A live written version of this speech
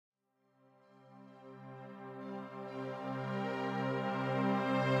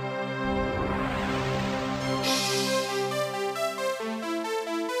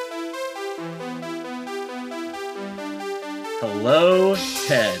Hello,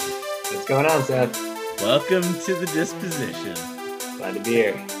 Ted. What's going on, Seth? Welcome to the disposition. Glad to be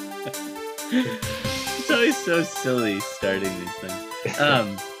here. It's always so silly starting these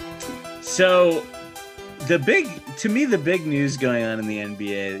things. So the big news going on in the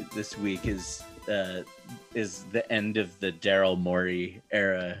NBA this week is the end of the Daryl Morey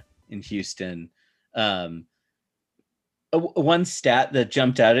era in Houston. One stat that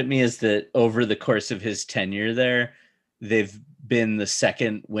jumped out at me is that over the course of his tenure there, they've been the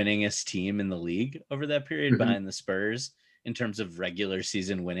second winningest team in the league over that period, behind the Spurs in terms of regular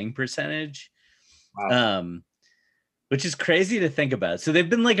season winning percentage. Wow. Which is crazy to think about. So they've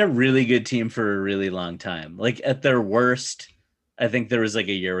been like a really good team for a really long time. Like at their worst, I think there was like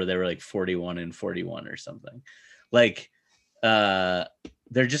a year where they were like 41-41 or something. Like they're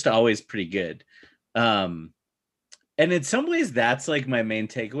just always pretty good. And in some ways that's like my main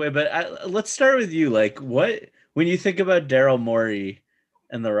takeaway, but let's start with you. Like when you think about Daryl Morey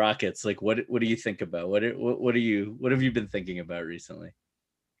and the Rockets, like what do you think about? What have you been thinking about recently?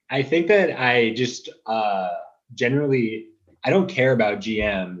 I think that I just generally I don't care about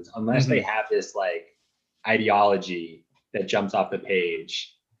GMs unless they have this like ideology that jumps off the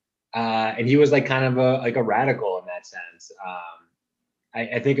page. And he was like kind of a radical in that sense.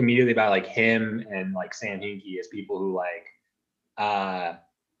 I think immediately about like him and like Sam Hinkie as people who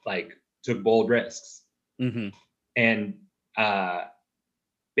like took bold risks. And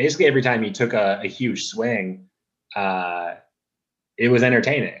basically every time he took a huge swing, it was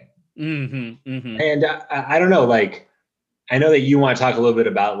entertaining. And I don't know, like, I know that you want to talk a little bit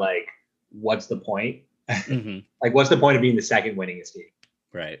about like, what's the point? Like, what's the point of being the second winningest team?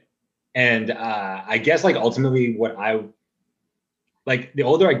 Right. And I guess like ultimately what I like, the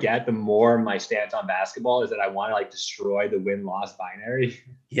older I get, the more my stance on basketball is that I want to like destroy the win-loss binary.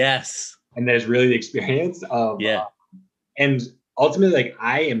 Yes. And there's really the experience of, and ultimately, like,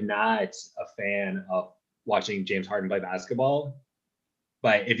 I am not a fan of watching James Harden play basketball.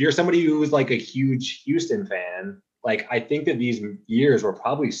 But if you're somebody who's like a huge Houston fan, like, I think that these years were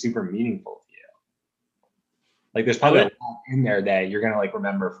probably super meaningful to you. Like, there's probably a lot in there that you're going to like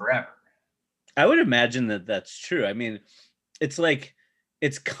remember forever. I would imagine that that's true. I mean, it's like,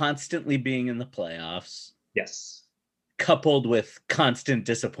 it's constantly being in the playoffs. Yes. Coupled with constant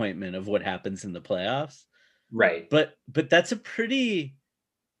disappointment of what happens in the playoffs. Right. But that's a pretty,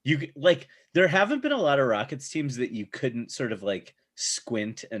 there haven't been a lot of Rockets teams that you couldn't sort of like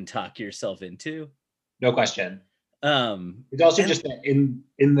squint and talk yourself into. No question. It's also just that in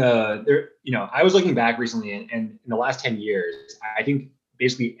the there, you know, I was looking back recently and in the last 10 years, I think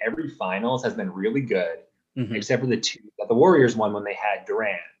basically every finals has been really good, except for the two that the Warriors won when they had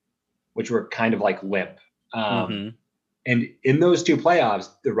Durant, which were kind of like limp. And in those two playoffs,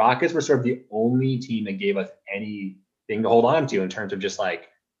 the Rockets were sort of the only team that gave us anything to hold on to in terms of just like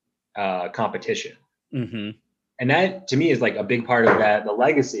competition. And that to me is like a big part of that, the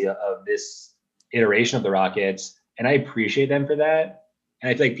legacy of this iteration of the Rockets. And I appreciate them for that. And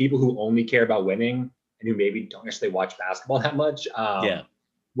I feel like people who only care about winning and who maybe don't necessarily watch basketball that much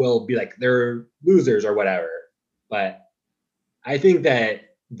will be like, they're losers or whatever. But I think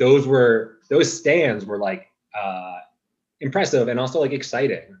that those stands were like impressive and also like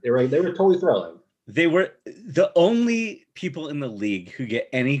exciting. They were totally thrilling. They were the only people in the league who get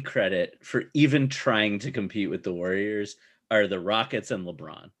any credit for even trying to compete with the Warriors are the Rockets and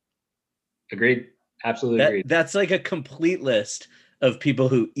LeBron. Agreed. Absolutely agreed. That's like a complete list of people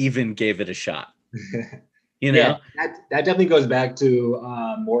who even gave it a shot. You know? Yeah, that definitely goes back to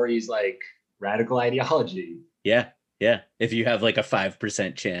Morey's like radical ideology. Yeah. If you have like a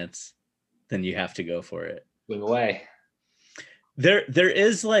 5% chance, then you have to go for it. Swing away. There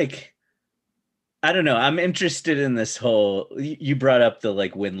is like, I don't know. I'm interested in this whole, you brought up the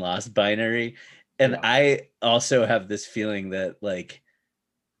like win-loss binary. And I also have this feeling that like,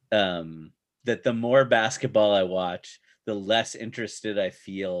 that the more basketball I watch, the less interested I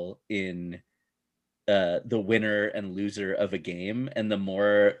feel in the winner and loser of a game. And the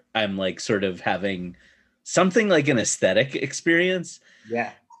more I'm like sort of having something like an aesthetic experience.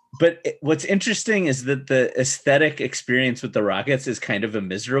 Yeah. But what's interesting is that the aesthetic experience with the Rockets is kind of a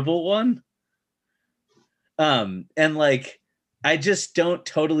miserable one. And like, I just don't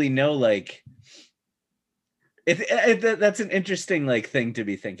totally know, like, that's an interesting like thing to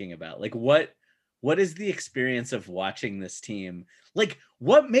be thinking about. Like, what is the experience of watching this team? Like,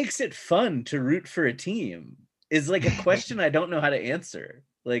 what makes it fun to root for a team is like a question I don't know how to answer.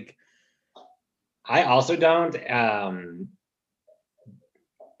 Like, I also don't.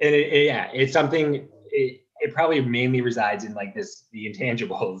 It's something. It probably mainly resides in like the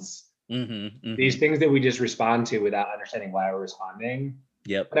intangibles These things that we just respond to without understanding why we're responding.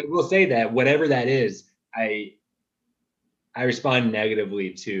 Yep. But I will say that whatever that is, I respond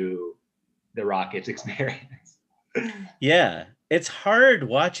negatively to the Rockets experience. Yeah, it's hard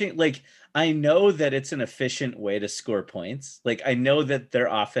watching. Like, I know that it's an efficient way to score points. Like, I know that their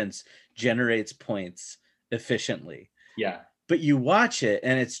offense generates points efficiently. Yeah. But you watch it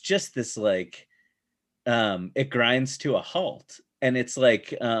and it's just this like it grinds to a halt. And it's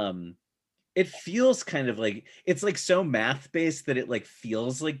like it feels kind of like it's like so math based that it like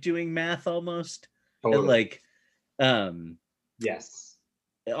feels like doing math almost. Totally. It like yes.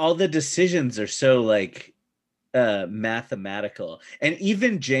 All the decisions are so like mathematical. And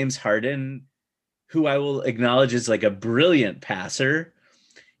even James Harden, who I will acknowledge is like a brilliant passer,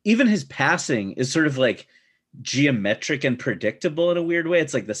 even his passing is sort of like geometric and predictable in a weird way.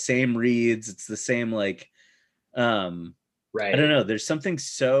 It's like the same reads, it's the same like right. I don't know, there's something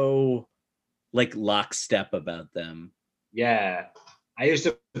so like lockstep about them. Yeah. I used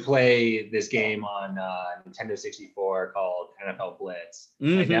to play this game on Nintendo 64 called NFL Blitz.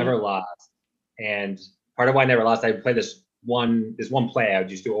 I never lost. And part of why I never lost, I played this one play I would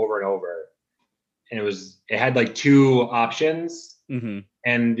just do over and over. And it had like two options.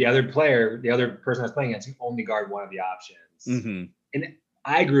 And the other person I was playing against, could only guard one of the options. And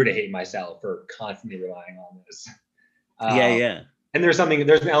I grew to hate myself for constantly relying on this. Yeah. And there's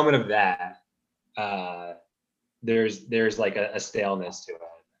an element of that. There's like a staleness to it.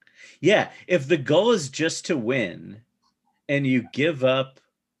 Yeah, if the goal is just to win and you give up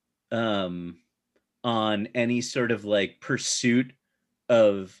on any sort of like pursuit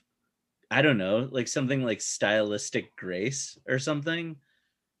of, I don't know, like something like stylistic grace or something,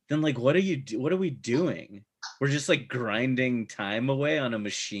 then like what are we doing? We're just like grinding time away on a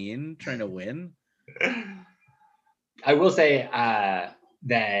machine trying to win. I will say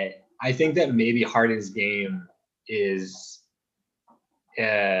that I think that maybe Harden's game is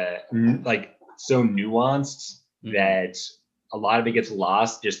like so nuanced that a lot of it gets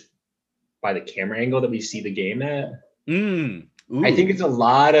lost just by the camera angle that we see the game at. I think it's a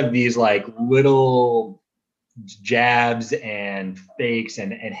lot of these like little jabs and fakes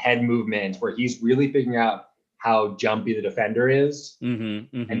and head movements where he's really figuring out how jumpy the defender is.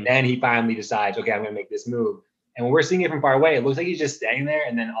 And then he finally decides, okay, I'm going to make this move. And when we're seeing it from far away, it looks like he's just standing there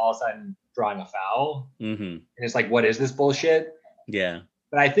and then all of a sudden drawing a foul. And it's like, what is this bullshit? Yeah.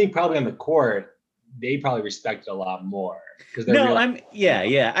 But I think probably on the court, they probably respect it a lot more.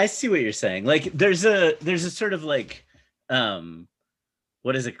 Yeah. I see what you're saying. Like there's a sort of like,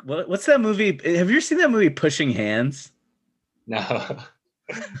 what is it? What's that movie? Have you ever seen that movie Pushing Hands? No.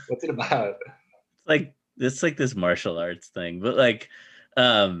 What's it about? It's like this martial arts thing, but like,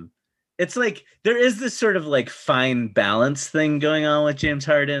 it's like there is this sort of like fine balance thing going on with James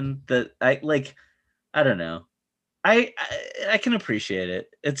Harden that I like. I don't know. I can appreciate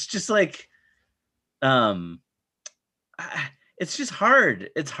it. It's just like, it's just hard.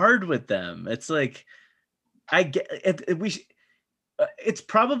 It's hard with them. It's like, I get it. It's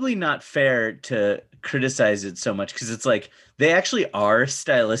probably not fair to criticize it so much because it's like they actually are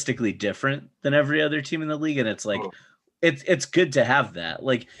stylistically different than every other team in the league, and it's like it's good to have that.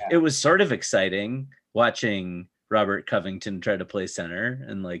 Like it was sort of exciting watching Robert Covington try to play center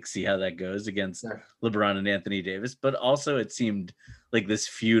and like see how that goes against LeBron and Anthony Davis, but also it seemed like this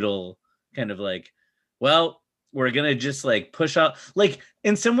futile kind of like, well, we're gonna just like push out. Like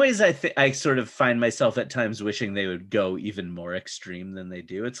in some ways, I sort of find myself at times wishing they would go even more extreme than they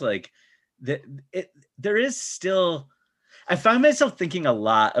do. It's like there is still. I find myself thinking a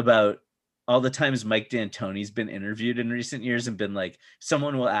lot about all the times Mike D'Antoni's been interviewed in recent years and been like,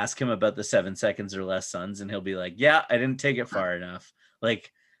 someone will ask him about the 7 seconds or less Suns, and he'll be like, "Yeah, I didn't take it far enough.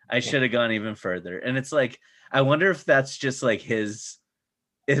 Like I should have gone even further." And it's like, I wonder if that's just like his.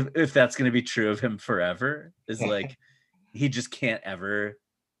 If that's going to be true of him forever, is like he just can't ever,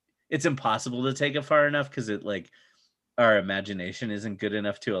 it's impossible to take it far enough because it like our imagination isn't good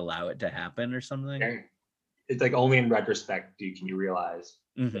enough to allow it to happen or something. It's like only in retrospect can you realize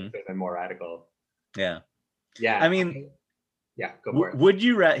it's been more radical. Yeah. I mean, go for it. Would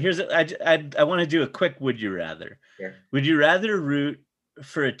you I want to do a quick would you rather. Sure. Would you rather root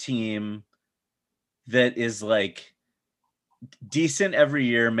for a team that is like decent every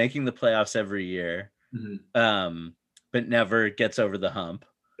year, making the playoffs every year, but never gets over the hump?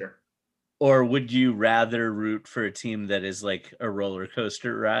 Sure. Or would you rather root for a team that is like a roller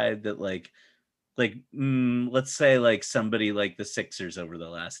coaster ride that like let's say like somebody like the Sixers over the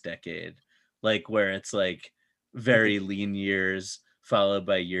last decade, like where it's like very lean years followed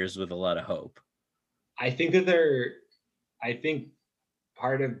by years with a lot of hope? I think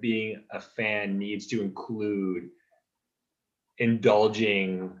part of being a fan needs to include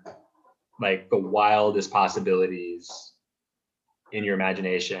indulging like the wildest possibilities in your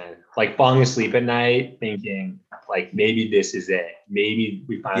imagination, like falling asleep at night thinking like maybe this is it, maybe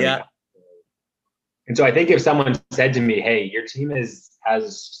we finally got it. And so I think if someone said to me, hey, your team has a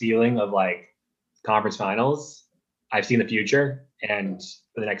ceiling of like conference finals, I've seen the future, and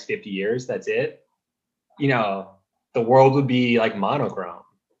for the next 50 years that's it, you know, the world would be like monochrome.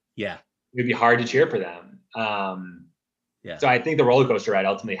 Yeah, it would be hard to cheer for them. Yeah. So I think the roller coaster ride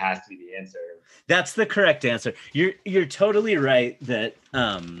ultimately has to be the answer. That's the correct answer. You're totally right that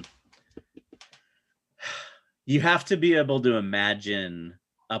you have to be able to imagine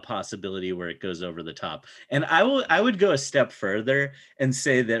a possibility where it goes over the top. And I would go a step further and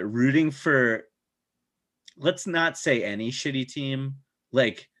say that rooting for, let's not say any shitty team,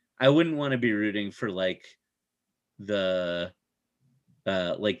 like I wouldn't want to be rooting for like the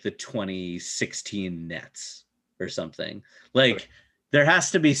 2016 Nets or something. Like there has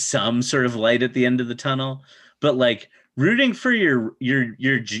to be some sort of light at the end of the tunnel, but like rooting for your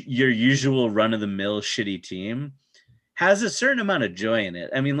usual run of the mill shitty team has a certain amount of joy in it.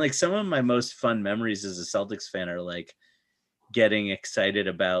 I mean, like some of my most fun memories as a Celtics fan are like getting excited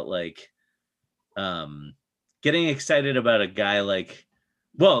about a guy like,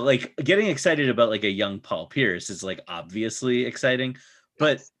 well, like getting excited about like a young Paul Pierce is like obviously exciting,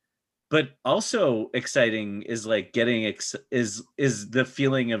 but also exciting is like getting is the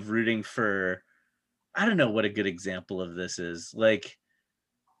feeling of rooting for, I don't know what a good example of this is. Like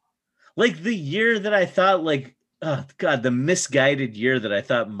the year that I thought like, oh God, the misguided year that I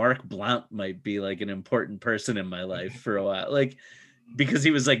thought Marc Blount might be like an important person in my life for a while. Like, because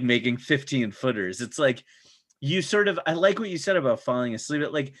he was like making 15 footers. It's like, you sort of, I like what you said about falling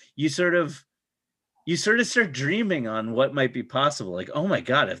asleep. Like you sort of start dreaming on what might be possible. Like, oh my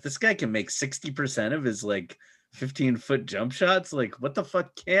God, if this guy can make 60% of his like 15-foot jump shots, like what the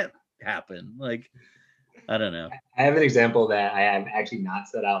fuck can't happen? Like, I don't know. I have an example that I have actually not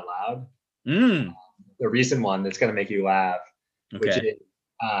said out loud. The recent one that's going to make you laugh, which is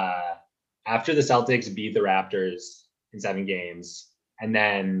after the Celtics beat the Raptors in 7 games, and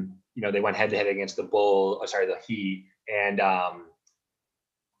then, you know, they went head to head against the Heat. And,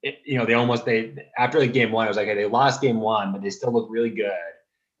 after like game 1, I was like, hey, they lost game 1, but they still look really good.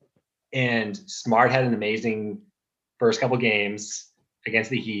 And Smart had an amazing first couple games against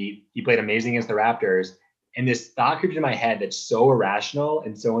the Heat. He played amazing against the Raptors. And this thought creeped into my head that's so irrational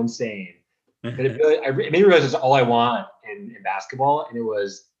and so insane that it made me realize it's all I want in basketball. And it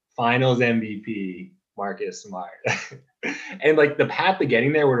was Finals MVP Marcus Smart. And like the path to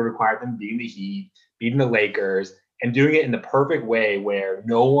getting there would have required them beating the Heat, beating the Lakers, and doing it in the perfect way where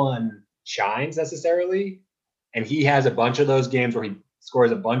no one shines necessarily. And he has a bunch of those games where he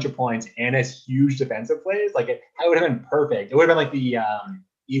scores a bunch of points and has huge defensive plays. Like it would have been perfect. It would have been like the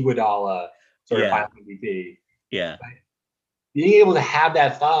Iguodala sort of final MVP. Yeah. But being able to have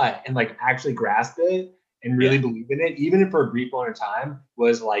that thought and like actually grasp it and really believe in it, even for a brief moment of time,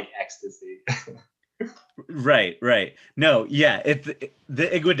 was like ecstasy. Right. No, yeah. The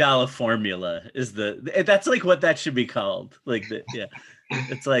Iguodala formula is that's like what that should be called. Like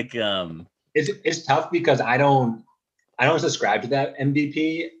it's like it's tough because I don't subscribe to that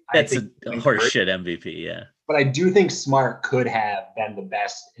MVP. That's a horseshit MVP, yeah. But I do think Smart could have been the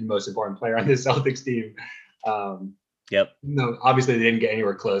best and most important player on the Celtics team. Yep. No, obviously they didn't get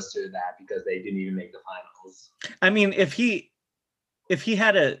anywhere close to that because they didn't even make the finals. I mean, if he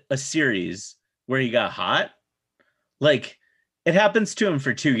had a series where he got hot, like it happens to him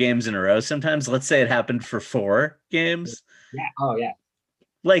for 2 games in a row sometimes. Let's say it happened for 4 games. Yeah. Oh yeah.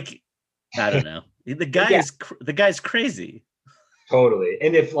 Like, I don't know. The guy's crazy. Totally.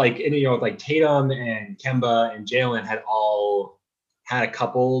 And if like, like Tatum and Kemba and Jalen had all had a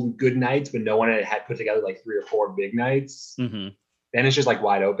couple good nights, but no one had put together like 3 or 4 big nights, then it's just like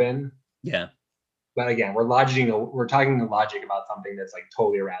wide open. Yeah. But again, we're talking the logic about something that's like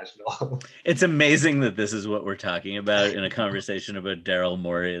totally irrational. It's amazing that this is what we're talking about in a conversation about Daryl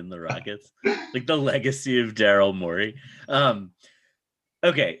Morey and the Rockets, like the legacy of Daryl Morey.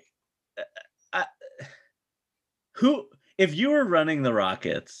 Okay. If you were running the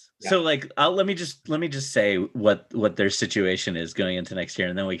Rockets, so like let me just say what their situation is going into next year,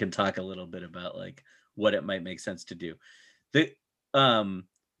 and then we can talk a little bit about like what it might make sense to do.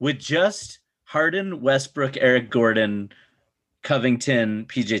 With just Harden, Westbrook, Eric Gordon, Covington,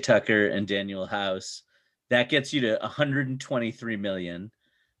 PJ Tucker, and Daniel House, that gets you to $123 million.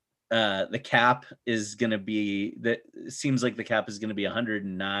 The cap is going to be seems like the cap is going to be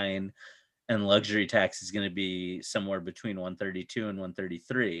 109. and luxury tax is going to be somewhere between 132 and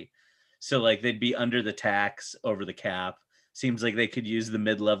 133. So like they'd be under the tax, over the cap. Seems like they could use the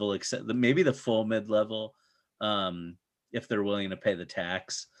mid-level, except maybe the full mid-level, if they're willing to pay the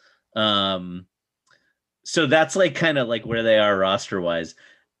tax. So that's like kind of like where they are roster-wise.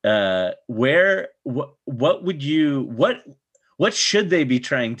 What should they be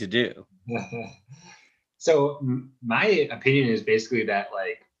trying to do? So my opinion is basically that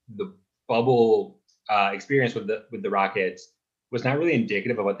like the bubble experience with the Rockets was not really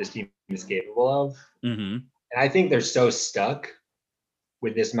indicative of what this team is capable of. Mm-hmm. And I think they're so stuck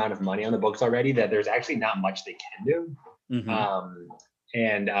with this amount of money on the books already that there's actually not much they can do. Mm-hmm.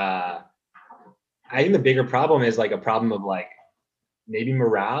 I think the bigger problem is like a problem of like maybe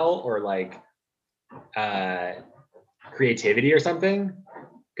morale or like creativity or something,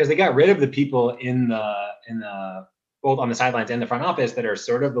 because they got rid of the people in the both on the sidelines and the front office that are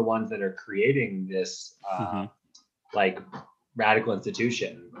sort of the ones that are creating this like radical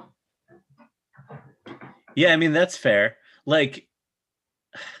institution. Yeah, I mean that's fair. Like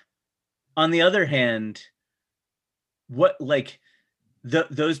on the other hand, what like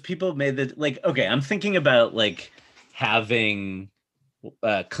those people made the like okay, I'm thinking about like having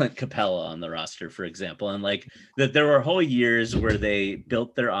Clint Capella on the roster, for example, and like that there were whole years where they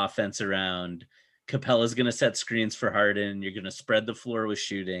built their offense around Capella's going to set screens for Harden, you're going to spread the floor with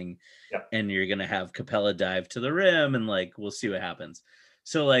shooting, and you're going to have Capella dive to the rim, and like we'll see what happens.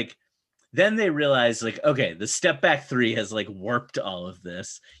 So like then they realized like, okay, the step back three has like warped all of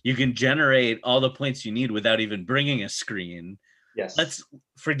this. You can generate all the points you need without even bringing a screen. Yes. Let's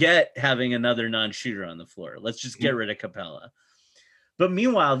forget having another non-shooter on the floor. Let's just get rid of Capella. But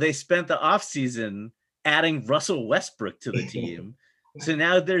meanwhile, they spent the offseason adding Russell Westbrook to the team. So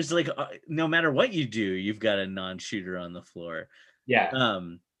now there's like, no matter what you do, you've got a non-shooter on the floor. Yeah.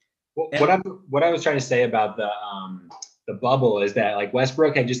 What I was trying to say about the bubble is that like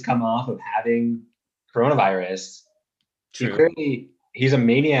Westbrook had just come off of having coronavirus. True. He's a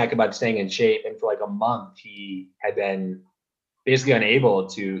maniac about staying in shape, and for like a month he had been basically unable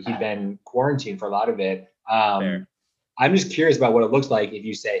to. He'd been quarantined for a lot of it. I'm just curious about what it looks like if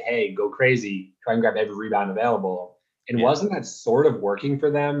you say, hey, go crazy, try and grab every rebound available. And wasn't that sort of working for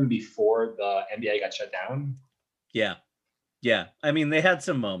them before the NBA got shut down? Yeah. Yeah. I mean, they had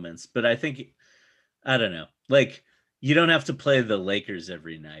some moments, but I think, I don't know, like you don't have to play the Lakers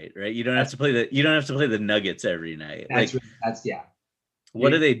every night, right? You don't have to play the Nuggets every night.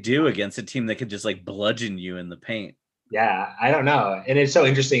 What do they do against a team that could just like bludgeon you in the paint? Yeah, I don't know. And it's so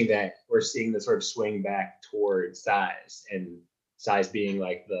interesting that we're seeing the sort of swing back towards size, and size being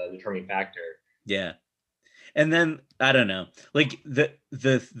like the determining factor. Yeah. And then I don't know, like the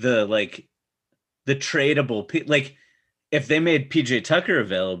like the tradable, like if they made PJ Tucker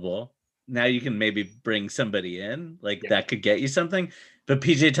available, now you can maybe bring somebody in like that could get you something. But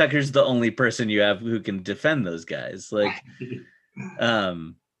PJ Tucker's the only person you have who can defend those guys. Like,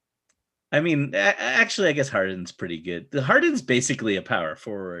 I mean, actually, I guess Harden's pretty good. The Harden's basically a power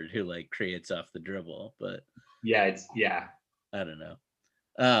forward who like creates off the dribble, but I don't know.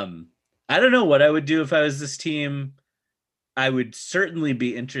 I don't know what I would do if I was this team. I would certainly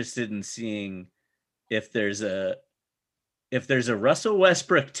be interested in seeing if there's a Russell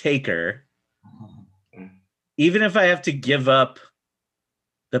Westbrook taker, even if I have to give up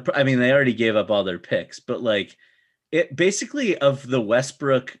I mean, they already gave up all their picks, but like it basically of the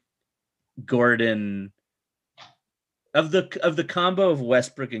Westbrook Gordon of the combo of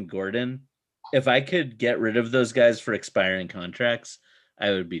Westbrook and Gordon, if I could get rid of those guys for expiring contracts,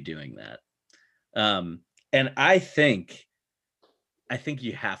 I would be doing that. And I think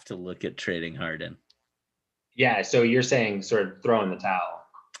you have to look at trading Harden. Yeah, so you're saying sort of throw in the towel.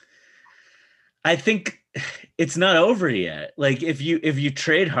 I think it's not over yet. Like if you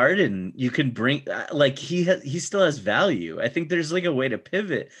trade Harden, you can bring like he still has value. I think there's like a way to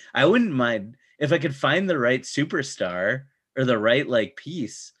pivot. I wouldn't mind if I could find the right superstar or the right like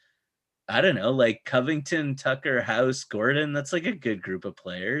piece. I don't know, like Covington, Tucker, House, Gordon. That's like a good group of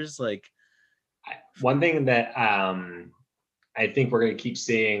players. Like one thing that I think we're going to keep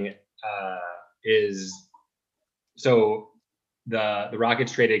seeing is so the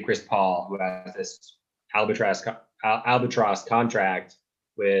Rockets traded Chris Paul, who has this albatross contract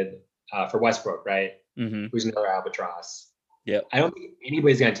with for Westbrook, right? Mm-hmm. Who's another albatross. Yeah. I don't think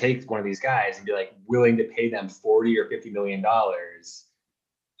anybody's going to take one of these guys and be like willing to pay them $40 or $50 million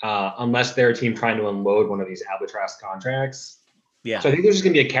unless they're a team trying to unload one of these albatross contracts. Yeah. So I think there's just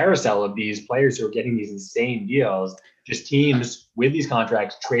going to be a carousel of these players who are getting these insane deals, just teams with these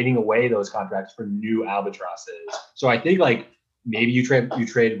contracts trading away those contracts for new albatrosses. So I think like maybe you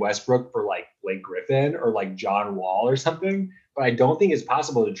trade Westbrook for like Blake Griffin or like John Wall or something. But I don't think it's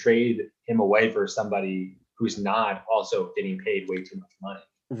possible to trade him away for somebody who's not also getting paid way too much money.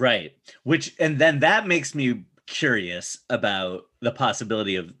 Right. And then that makes me curious about the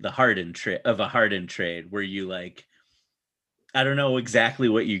possibility of a Harden trade where you like, I don't know exactly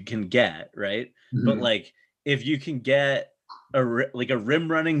what you can get, right? Mm-hmm. But like if you can get a rim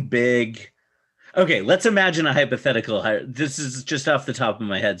running big. Okay, let's imagine a hypothetical. This is just off the top of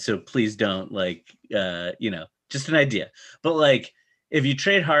my head, so please don't just an idea. But like if you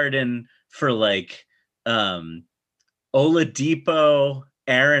trade Harden for like Oladipo,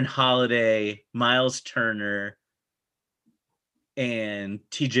 Aaron Holiday, Miles Turner, and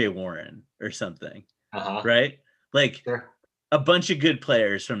TJ Warren or something, right? Like a bunch of good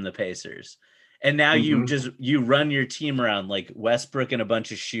players from the Pacers. And now you run your team around like Westbrook and a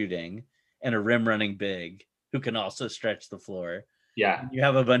bunch of shooting and a rim running big who can also stretch the floor. Yeah. You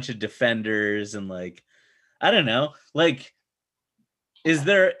have a bunch of defenders and like, I don't know, like, is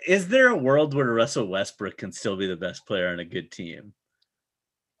there a world where Russell Westbrook can still be the best player on a good team?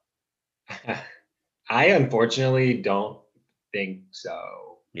 I unfortunately don't think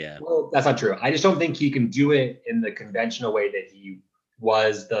so. Yeah. Well, that's not true. I just don't think he can do it in the conventional way that he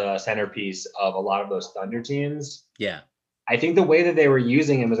was the centerpiece of a lot of those Thunder teams. Yeah. I think the way that they were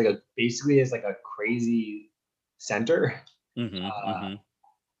using him was like basically as like a crazy center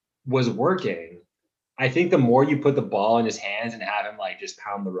was working. I think the more you put the ball in his hands and have him like just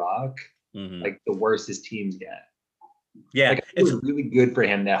pound the rock, like the worse his teams get. Yeah, like, it was really good for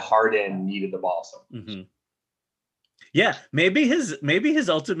him that Harden needed the ball so much. Yeah, maybe his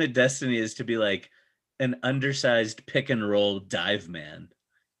ultimate destiny is to be like an undersized pick and roll dive man.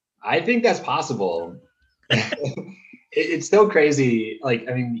 I think that's possible. It's so crazy. Like,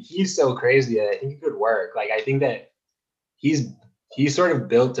 I mean, he's so crazy that I think it could work. Like, I think that he's sort of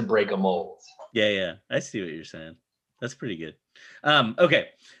built to break a mold. Yeah. I see what you're saying. That's pretty good. Okay.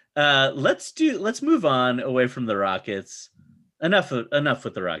 Let's move on away from the Rockets. Enough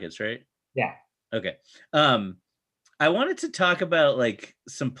with the Rockets, right? Yeah. Okay. I wanted to talk about like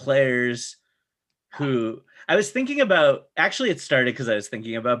some players who I was thinking about. Actually, it started because I was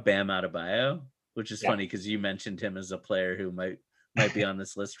thinking about Bam Adebayo, which is funny because you mentioned him as a player who might be on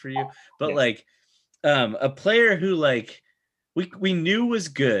this list for you. But like a player who like we knew was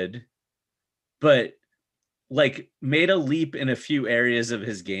good, but like made a leap in a few areas of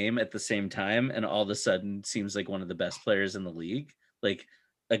his game at the same time, and all of a sudden seems like one of the best players in the league. Like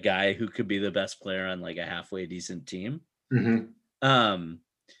a guy who could be the best player on like a halfway decent team.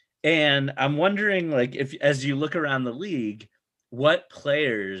 And I'm wondering, like, if as you look around the league, what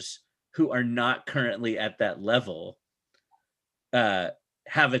players who are not currently at that level have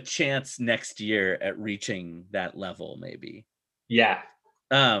a chance next year at reaching that level, maybe. Yeah.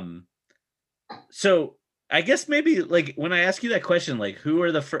 So I guess maybe like when I ask you that question, like who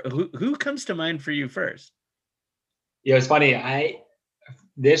are who comes to mind for you first? Yeah, it's funny.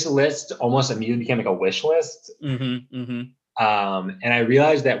 This list almost immediately became like a wish list. And I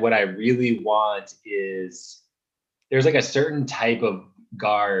realized that what I really want is there's like a certain type of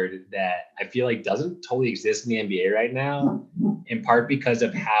guard that I feel like doesn't totally exist in the NBA right now, in part because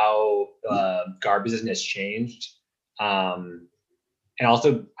of how guard position has changed. And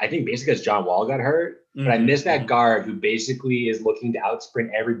also, I think basically because John Wall got hurt, but I miss that guard who basically is looking to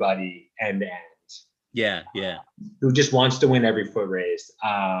outsprint everybody end to end. Yeah. Who just wants to win every foot race.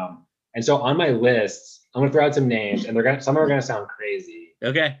 And so on my list, I'm gonna throw out some names, and some are gonna sound crazy.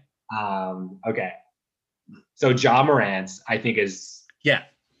 Okay. Okay. So Ja Morant, I think he's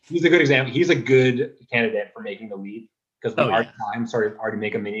a good example. He's a good candidate for making the leap because time started already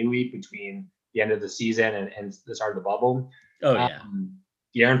make a mini leap between the end of the season and the start of the bubble.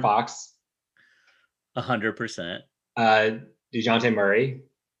 De'Aaron Fox. 100%. DeJounte Murray.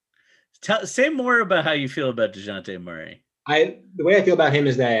 Say more about how you feel about DeJounte Murray. The way I feel about him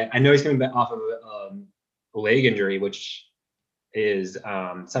is that I know he's coming back off of a leg injury, which is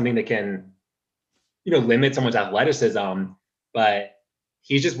something that can, limit someone's athleticism. But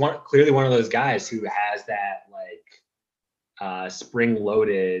he's just clearly one of those guys who has that like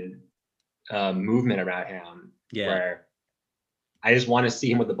spring-loaded movement around him. Yeah. Where I just want to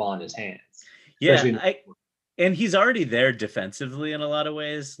see him with the ball in his hands. Yeah. And he's already there defensively in a lot of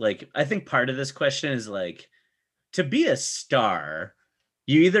ways. Like, I think part of this question is like, to be a star,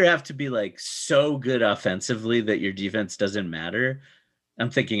 you either have to be like so good offensively that your defense doesn't matter. I'm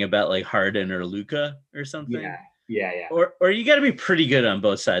thinking about like Harden or Luka or something. Yeah. Or you got to be pretty good on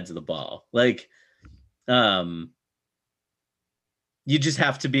both sides of the ball. Like, you just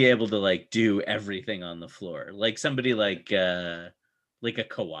have to be able to like do everything on the floor, like somebody like a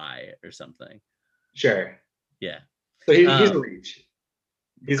Kawhi or something. Sure. Yeah. So he's a reach.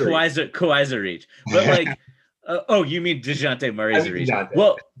 Kawhi's a reach, but like, oh, you mean DeJounte Murray's a reach? DeJounte.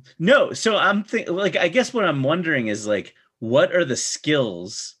 Well, no. So I'm thinking, like, I guess what I'm wondering is like, what are the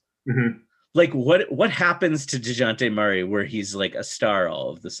skills? Mm-hmm. Like, what happens to DeJounte Murray where he's like a star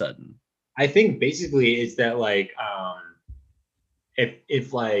all of the sudden? I think basically it's that like,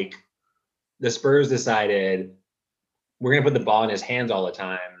 if like the Spurs decided we're gonna put the ball in his hands all the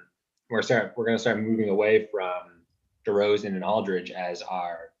time, we're gonna start moving away from DeRozan and Aldridge as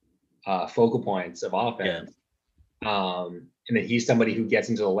our focal points of offense. Yeah. And then he's somebody who gets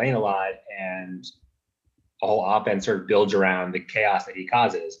into the lane a lot, and the whole offense sort of builds around the chaos that he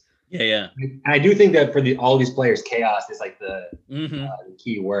causes. Yeah, yeah. And I do think that for all these players, chaos is like the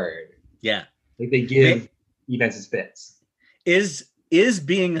key word. Yeah, like they give defenses fits. Is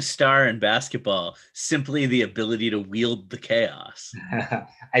being a star in basketball simply the ability to wield the chaos?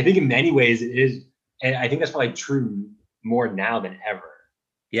 I think in many ways it is, and I think that's probably true more now than ever.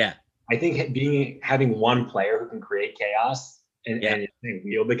 Yeah, I think having one player who can create chaos and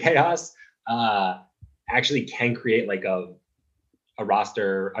wield the chaos actually can create like a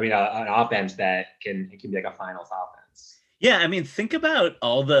roster. I mean, an offense that can be like a finals offense. Yeah, I mean, think about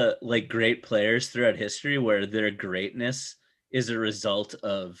all the like great players throughout history where their greatness is a result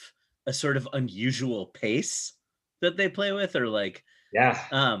of a sort of unusual pace that they play with, or like,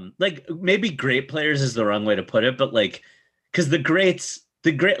 like maybe great players is the wrong way to put it, but like, because the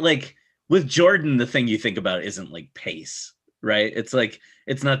great, like with Jordan, the thing you think about isn't like pace, right? It's like,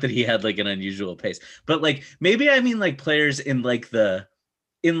 it's not that he had like an unusual pace, but like, maybe I mean like players in like the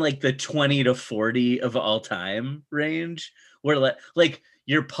 20 to 40 of all time range, where like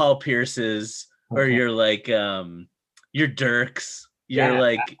your Paul Pierces, or you're like, your Dirks, you're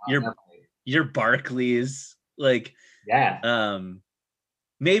like your Barkleys, like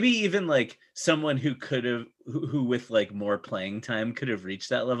maybe even like someone who could have who with like more playing time could have reached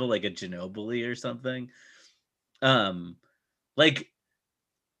that level, like a Ginobili or something. Like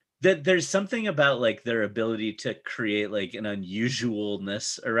that there's something about like their ability to create like an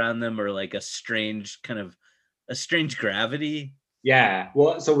unusualness around them, or like a strange gravity. Yeah.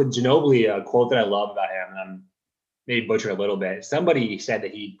 Well, so with Ginobili, a quote that I love about him, and I'm maybe butcher a little bit. Somebody said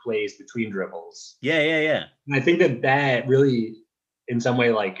that he plays between dribbles. Yeah. And I think that really, in some way,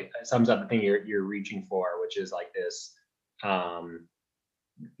 like sums up the thing you're reaching for, which is like this.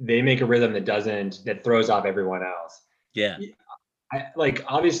 They make a rhythm that throws off everyone else. Yeah. Like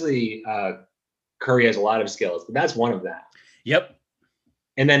obviously, Curry has a lot of skills, but that's one of them. Yep.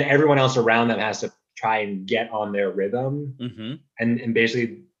 And then everyone else around them has to try and get on their rhythm, and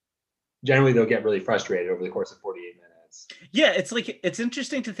basically. Generally, they'll get really frustrated over the course of 48 minutes. Yeah, it's like, it's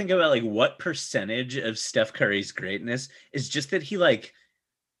interesting to think about like what percentage of Steph Curry's greatness is just that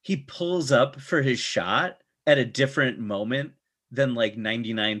he pulls up for his shot at a different moment than like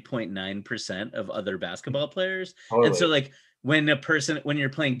 99.9% of other basketball players. Totally. And so like when you're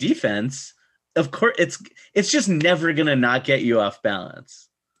playing defense, of course it's just never gonna not get you off balance.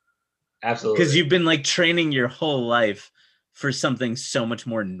 Absolutely. Because you've been like training your whole life for something so much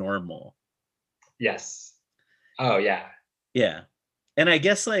more normal. Yes. Oh yeah. Yeah. And I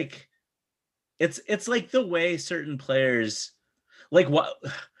guess like it's like the way certain players, like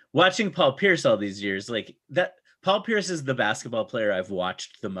watching Paul Pierce all these years, like that Paul Pierce is the basketball player I've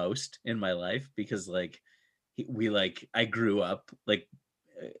watched the most in my life, because like I grew up like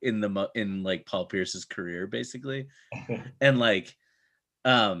in like Paul Pierce's career basically. And like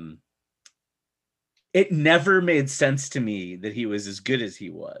it never made sense to me that he was as good as he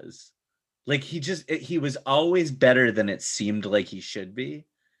was. Like he was always better than it seemed like he should be.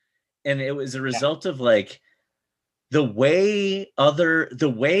 And it was a result of like the way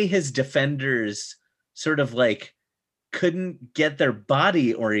his defenders sort of like couldn't get their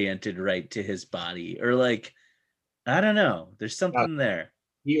body oriented right to his body, or like, I don't know. There's something there.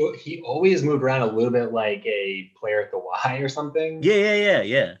 He always moved around a little bit like a player at the Y or something.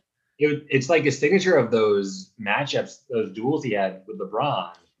 Yeah. It's like a signature of those matchups, those duels he had with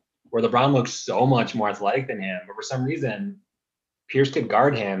LeBron, where LeBron looks so much more athletic than him, but for some reason, Pierce could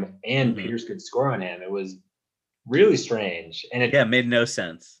guard him and Pierce could score on him. It was really strange, and it made no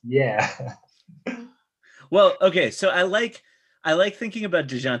sense. Yeah. Well, okay, so I like thinking about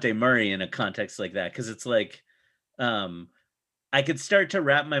DeJounte Murray in a context like that, because it's like, I could start to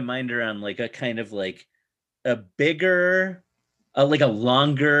wrap my mind around like a kind of like a bigger. Like a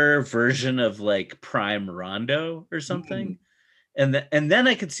longer version of like prime Rondo or something. And then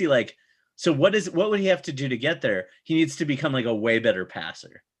I could see like, So what would he have to do to get there? He needs to become like a way better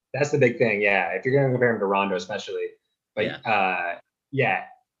passer. That's the big thing. Yeah. If you're going to compare him to Rondo, especially, but yeah,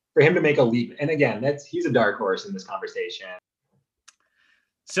 for him to make a leap. And again, he's a dark horse in this conversation.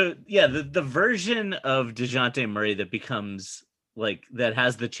 So yeah, the version of DeJounte Murray that becomes like that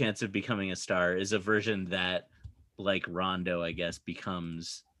has the chance of becoming a star is a version that, like Rondo, I guess,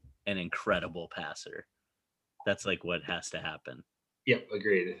 becomes an incredible passer. That's like what has to happen. Yep,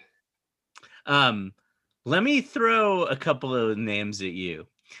 agreed. Let me throw a couple of names at you.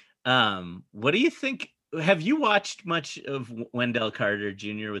 What do you think? Have you watched much of Wendell Carter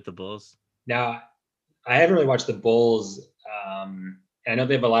Jr. with the Bulls? Now, I haven't really watched the Bulls. I know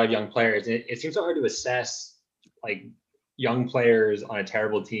they have a lot of young players. It seems so hard to assess like young players on a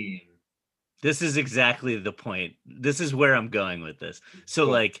terrible team. This is exactly the point. This is where I'm going with this. So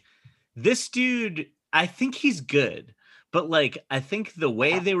cool. Like this dude, I think he's good, but like I think the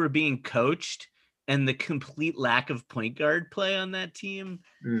way they were being coached and the complete lack of point guard play on that team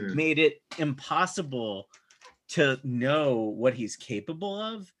made it impossible to know what he's capable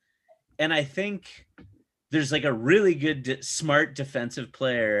of. And I think there's like a really good, smart defensive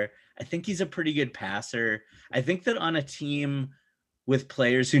player. I think he's a pretty good passer. I think that on a team with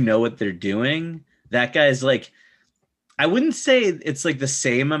players who know what they're doing, that guy's like, I wouldn't say it's like the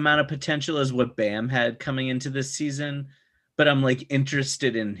same amount of potential as what Bam had coming into this season, but I'm like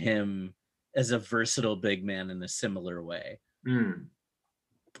interested in him as a versatile big man in a similar way.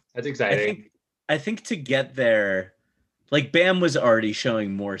 That's exciting. I think to get there, like Bam was already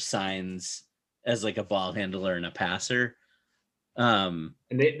showing more signs as like a ball handler and a passer. And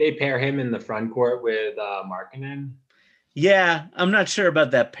they pair him in the front court with Markkanen. Yeah, I'm not sure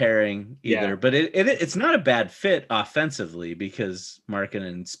about that pairing either, but it's not a bad fit offensively because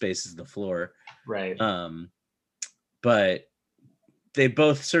Markkanen spaces the floor. Right. But they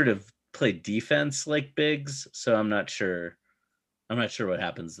both sort of play defense like bigs, so I'm not sure what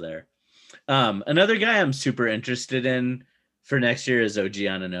happens there. Another guy I'm super interested in for next year is OG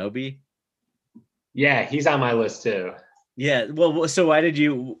Anunoby. Yeah, he's on my list too. Yeah, well, so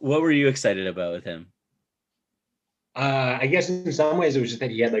what were you excited about with him? I guess in some ways it was just that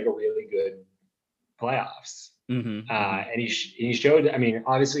he had like a really good playoffs. And he showed, I mean,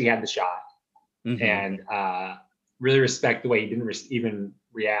 obviously he had the shot and really respect the way he didn't even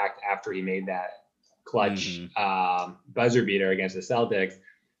react after he made that clutch buzzer beater against the Celtics.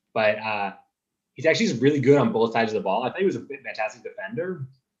 But he's actually just really good on both sides of the ball. I thought he was a fantastic defender.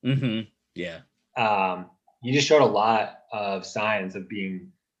 Yeah. He just showed a lot of signs of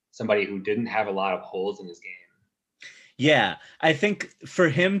being somebody who didn't have a lot of holes in his game. Yeah, I think for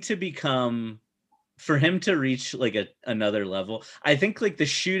him to reach like another level, I think like the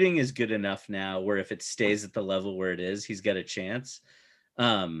shooting is good enough now where if it stays at the level where it is, he's got a chance.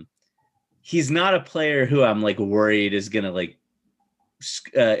 He's not a player who I'm like worried is gonna like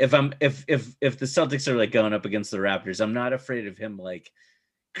if the Celtics are like going up against the Raptors, I'm not afraid of him like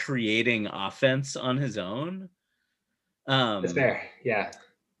creating offense on his own. That's fair. Yeah.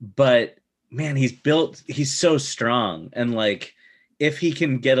 But man, he's so strong. And like, if he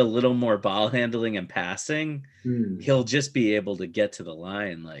can get a little more ball handling and passing, he'll just be able to get to the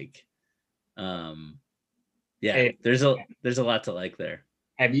line. Like, there's a lot to like there.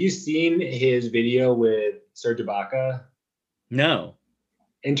 Have you seen his video with Serge Ibaka? No.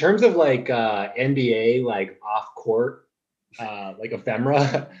 In terms of like NBA, like off court, like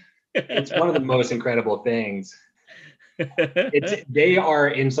ephemera, it's one of the most incredible things. They are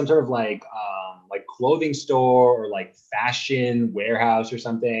in some sort of like clothing store or like fashion warehouse or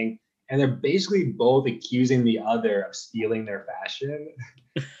something, and they're basically both accusing the other of stealing their fashion.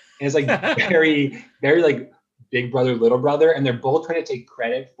 And it's like very, very like big brother, little brother, and they're both trying to take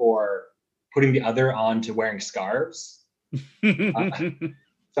credit for putting the other on to wearing scarves. So I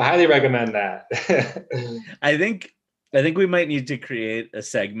highly recommend that. I think we might need to create a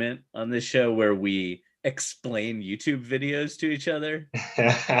segment on this show where we explain YouTube videos to each other.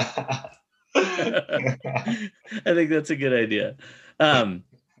 I think that's a good idea.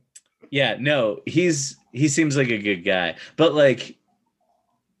 He seems like a good guy, but like,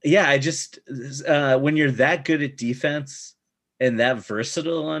 yeah, I just when you're that good at defense and that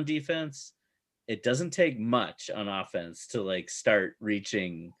versatile on defense, it doesn't take much on offense to like start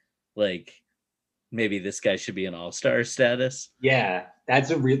reaching like maybe this guy should be an all-star status. Yeah,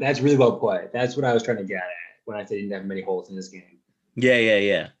 that's really well put. That's what I was trying to get at when I said he didn't have many holes in this game.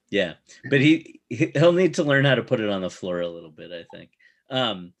 Yeah. But he'll need to learn how to put it on the floor a little bit, I think.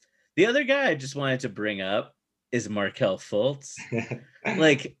 The other guy I just wanted to bring up is Markelle Fultz.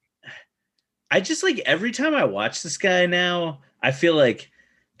 Like, I just like every time I watch this guy now, I feel like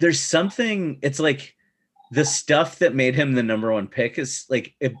there's something, it's like the stuff that made him the number one pick is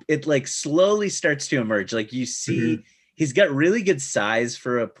like, it like slowly starts to emerge. Like you see, he's got really good size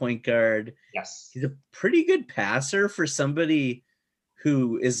for a point guard. Yes. He's a pretty good passer for somebody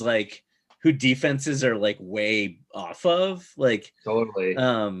who is like, who defenses are like way off of. Like, totally.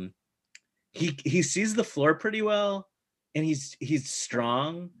 He sees the floor pretty well, and he's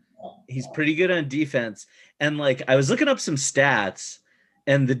strong. He's pretty good on defense. And like, I was looking up some stats,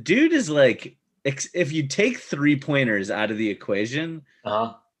 and the dude is like, if you take 3-pointers out of the equation,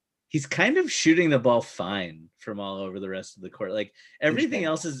 he's kind of shooting the ball fine from all over the rest of the court. Like everything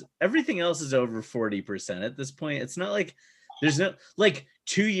else is over 40% at this point. It's not like there's no, like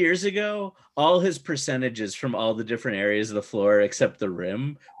 2 years ago, all his percentages from all the different areas of the floor except the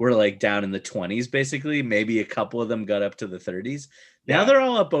rim were like down in the 20s, basically. Maybe a couple of them got up to the 30s. Now they're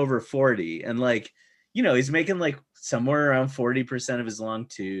all up over 40. And like, you know, he's making like somewhere around 40% of his long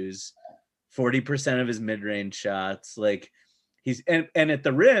twos, 40% of his mid-range shots. Like he's, and at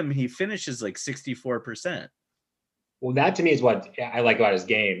the rim, he finishes like 64%. Well, that to me is what I like about his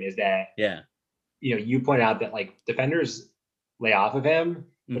game is that, you know, you point out that like defenders lay off of him,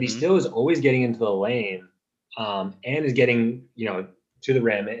 but he still is always getting into the lane and is getting, you know, to the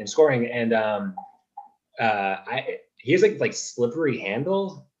rim and scoring. And he has like slippery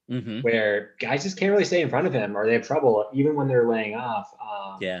handle where guys just can't really stay in front of him or they have trouble even when they're laying off.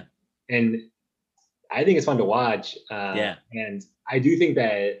 And I think it's fun to watch. And I do think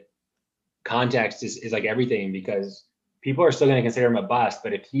that context is like everything, because people are still going to consider him a bust.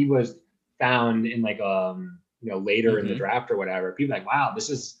 But if he was found in like you know, later in the draft or whatever, people are like, wow, this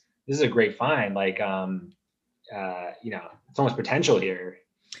is a great find. Like you know, so much potential here.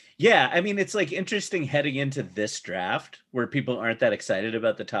 Yeah, I mean, it's like interesting heading into this draft where people aren't that excited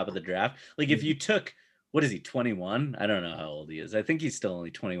about the top of the draft. Like if you took, what is he, 21? I don't know how old he is. I think he's still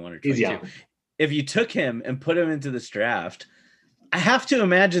only 21 or 22. If you took him and put him into this draft, I have to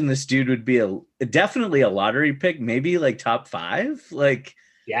imagine this dude would be definitely a lottery pick, maybe like top 5. Like,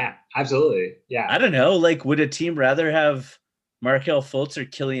 yeah, absolutely. Yeah. I don't know. Like, would a team rather have Markelle Fultz or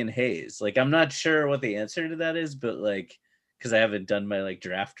Killian Hayes? Like, I'm not sure what the answer to that is, but like, because I haven't done my like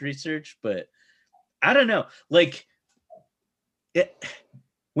draft research, but I don't know. Like,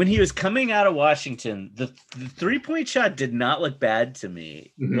 when he was coming out of Washington, the 3-point shot did not look bad to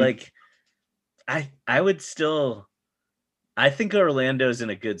me. Like, I would still, I think Orlando's in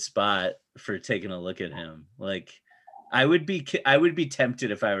a good spot for taking a look at him. Like, I would be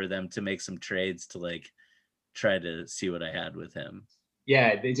tempted if I were them to make some trades to like try to see what I had with him. Yeah,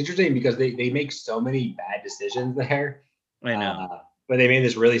 it's interesting because they make so many bad decisions there. I know, but they made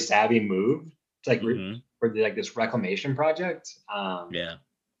this really savvy move. It's like for like this reclamation project.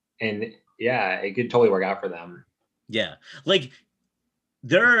 And yeah, it could totally work out for them. Yeah, like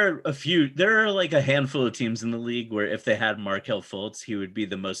there are like a handful of teams in the league where if they had Markelle Fultz, he would be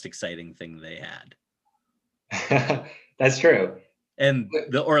the most exciting thing they had. That's true. And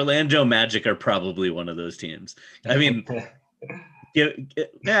the Orlando Magic are probably one of those teams. I mean,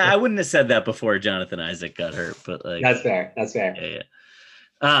 I wouldn't have said that before Jonathan Isaac got hurt, but like that's fair.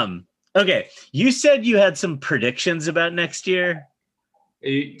 Yeah. Okay. You said you had some predictions about next year.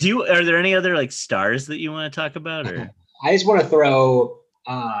 Are there any other like stars that you want to talk about, or? I just want to throw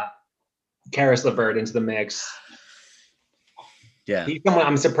Caris LeVert into the mix. Yeah.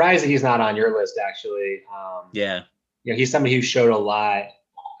 I'm surprised that he's not on your list, actually. Yeah. You know, he's somebody who showed a lot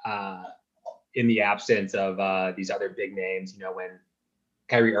in the absence of these other big names, you know, when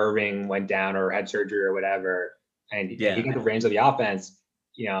Kyrie Irving went down or had surgery or whatever, and he got the reins of the offense,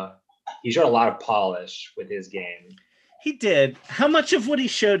 you know, he showed a lot of polish with his game. He did. How much of what he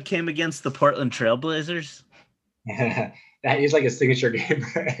showed came against the Portland Trailblazers? That is like a signature game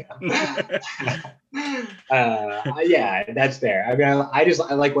for him. Yeah, that's fair. I mean,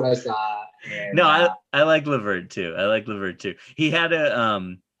 I like what I saw. And, I like LeVert too. He had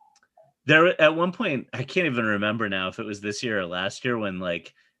a there at one point, I can't even remember now if it was this year or last year, when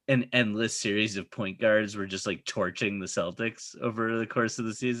like an endless series of point guards were just like torching the Celtics over the course of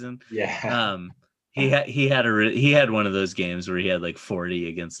the season. Yeah. He had one of those games where he had like 40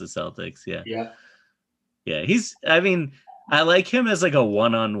 against the Celtics. Yeah. I like him as like a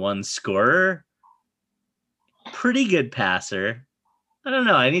one-on-one scorer. Pretty good passer. I don't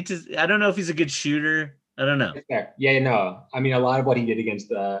know. I don't know if he's a good shooter. I don't know. Yeah, no. I mean, a lot of what he did against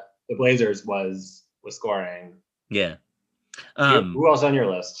the Blazers was scoring. Yeah. Who else on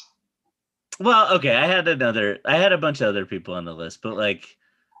your list? Well, okay. I had a bunch of other people on the list, but like,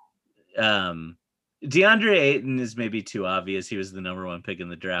 DeAndre Ayton is maybe too obvious. He was the number 1 pick in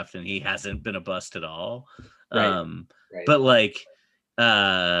the draft, and he hasn't been a bust at all. Right. But like,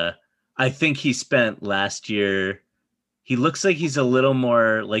 I think he spent last year. He looks like he's a little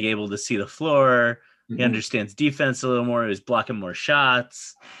more like able to see the floor. He understands defense a little more. He's blocking more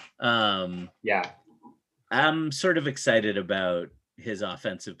shots. Yeah, I'm sort of excited about his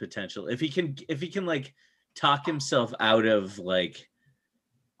offensive potential. If he can like talk himself out of like,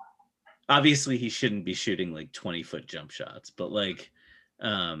 obviously he shouldn't be shooting like 20-foot jump shots, but like,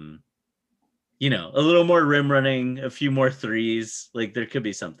 you know, a little more rim running, a few more threes, like there could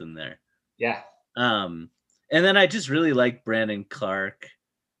be something there. Yeah. And then I just really like Brandon Clark.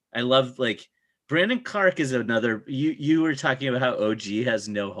 I love like Brandon Clark is another, you were talking about how OG has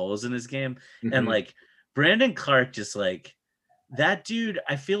no holes in his game. And like Brandon Clark, just like that dude,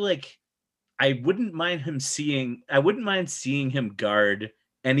 I feel like I wouldn't mind seeing him guard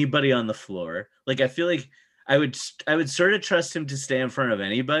anybody on the floor. Like I feel like I would sort of trust him to stay in front of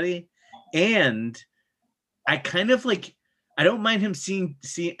anybody. And I kind of like, I don't mind seeing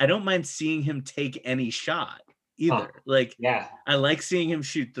him take any shot either. Like, yeah, I like seeing him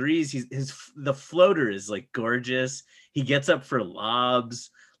shoot threes. The floater is like gorgeous. He gets up for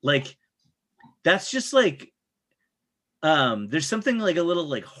lobs. Like, that's just like, there's something like a little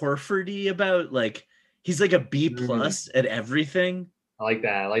like Horfordy about like, he's like a B plus at everything. I like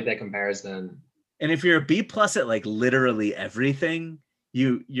that. I like that comparison. And if you're a B plus at like literally everything,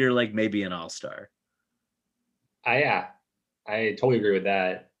 you're like maybe an all-star. Yeah, I totally agree with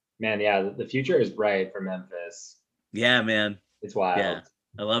that, man. Yeah, the future is bright for Memphis. Yeah, man, it's wild. Yeah,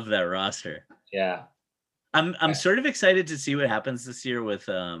 I love that roster. Yeah, I'm sort of excited to see what happens this year with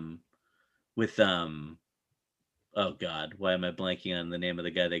oh God, why am I blanking on the name of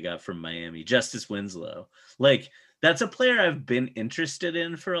the guy they got from Miami? Justice Winslow. Like, that's a player I've been interested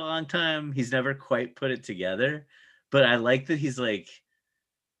in for a long time. He's never quite put it together, but I like that he's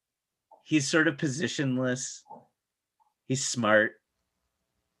sort of positionless. He's smart.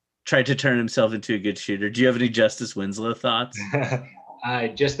 Tried to turn himself into a good shooter. Do you have any Justice Winslow thoughts?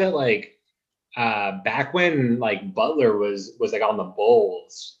 Just that, like, back when like Butler was like on the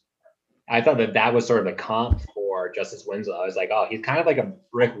Bulls, I thought that was sort of the comp for Justice Winslow. I was like, oh, he's kind of like a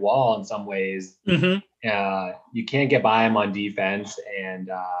brick wall in some ways. You can't get by him on defense, and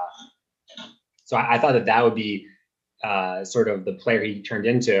so I thought that would be sort of the player he turned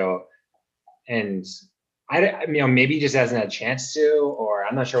into. And I maybe he just hasn't had a chance to, or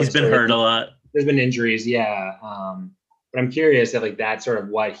I'm not sure. He's been hurt a lot. There's been injuries, yeah. But I'm curious if like that's sort of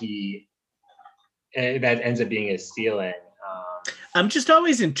what that ends up being his ceiling. I'm just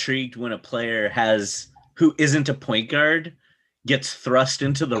always intrigued when a player who isn't a point guard gets thrust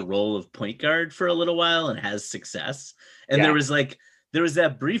into the role of point guard for a little while and has success. And there was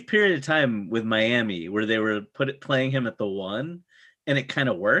that brief period of time with Miami where they were playing him at the one, and it kind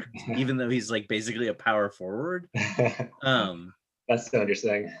of worked, even though he's like basically a power forward. That's so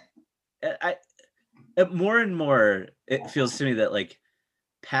interesting. More and more, it feels to me that like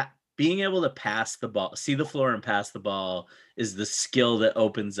being able to pass the ball, see the floor and pass the ball is the skill that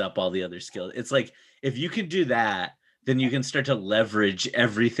opens up all the other skills. It's like, if you can do that, then you can start to leverage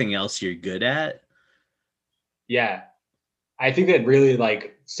everything else you're good at. Yeah. I think that really,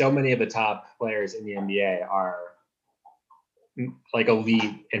 like, so many of the top players in the NBA are like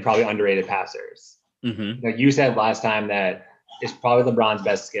elite and probably underrated passers. Like you said last time that it's probably LeBron's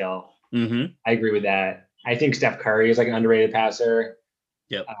best skill. I agree with that. I think Steph Curry is like an underrated passer.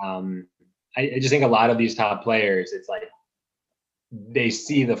 Yep. I just think a lot of these top players, it's like they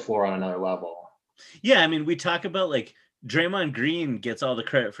see the floor on another level. Yeah, I mean, we talk about like Draymond Green gets all the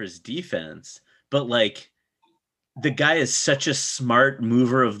credit for his defense, but like the guy is such a smart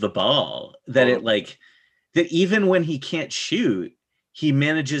mover of the ball that that even when he can't shoot, he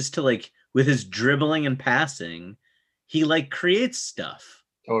manages to like, with his dribbling and passing, he like creates stuff.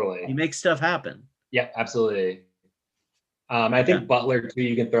 Totally. He makes stuff happen. Yeah, absolutely. I think Butler too,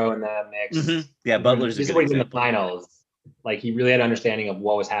 you can throw in that mix. Yeah, Butler's just in the finals. Like, he really had an understanding of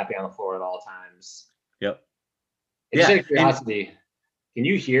what was happening on the floor at all times. Yep. Just out of curiosity, can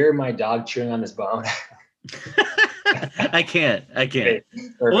you hear my dog chewing on this bone? I can't.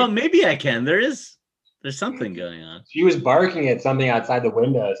 Well, maybe I can. There's something going on. She was barking at something outside the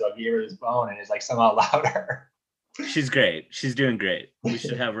window, so I could hear this bone, and it's like somehow louder. She's great. She's doing great. We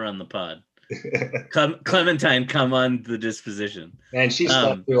should have her on the pod. Clementine, come on the disposition. And she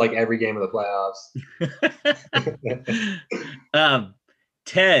slept through like every game of the playoffs.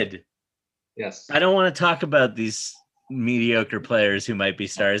 Ted. Yes. I don't want to talk about these mediocre players who might be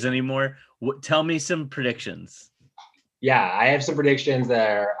stars anymore. Tell me some predictions. Yeah, I have some predictions that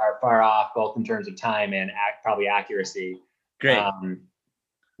are far off, both in terms of time and probably accuracy. Great.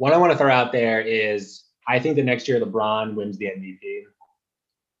 One I want to throw out there is I think that next year LeBron wins the MVP.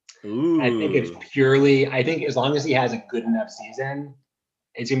 Ooh. I think as long as he has a good enough season,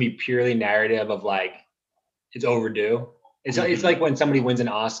 it's gonna be purely narrative of like it's overdue. It's like when somebody wins an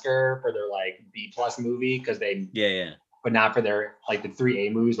Oscar for their like B+ movie because they but not for their like the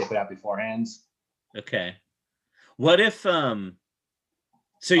 3A movies they put out beforehand. Okay. What if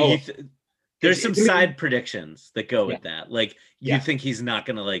there's some side predictions that go with that. Like you think he's not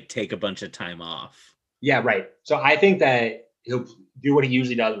gonna like take a bunch of time off. Yeah, right. So I think that he'll do what he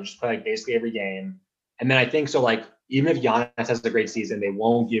usually does, which is play like basically every game. And then I think so like even if Giannis has a great season, they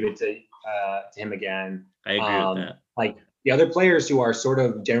won't give it to him again. I agree with that. Like the other players who are sort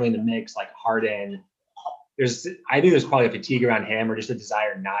of generally in the mix, like Harden, I think there's probably a fatigue around him or just a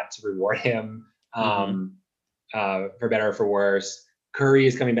desire not to reward him for better or for worse. Curry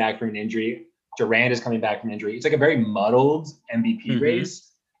is coming back from an injury. Durant is coming back from injury. It's like a very muddled MVP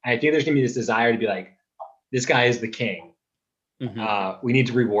race. And I think there's going to be this desire to be like, this guy is the king. We need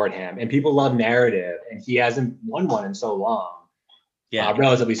to reward him. And people love narrative, and he hasn't won one in so long. Yeah.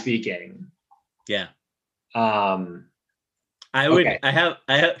 Relatively speaking. Yeah. I would, okay. I have,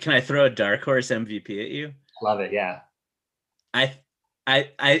 can I throw a dark horse MVP at you? Love it. Yeah.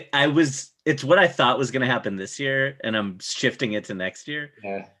 It's what I thought was going to happen this year, and I'm shifting it to next year.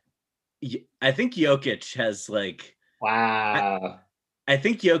 Yeah. I think Jokic has like, wow. I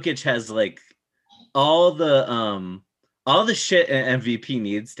think Jokic has like all the shit an MVP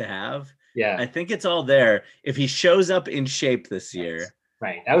needs to have. Yeah. I think it's all there if he shows up in shape this year.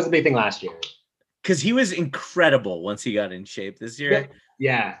 Right. That was the big thing last year. Because he was incredible once he got in shape this year.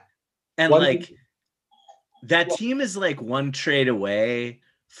 Yeah. And that team is like one trade away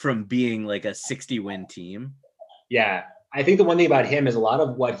from being like a 60-win team. Yeah. I think the one thing about him is a lot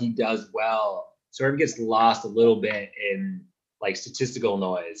of what he does well sort of gets lost a little bit in like statistical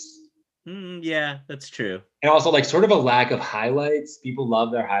noise. Yeah, that's true. And also like sort of a lack of highlights. People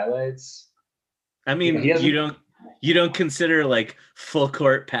love their highlights. I mean, you don't consider like full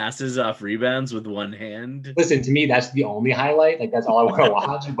court passes off rebounds with one hand. Listen, to me, that's the only highlight. Like that's all I want to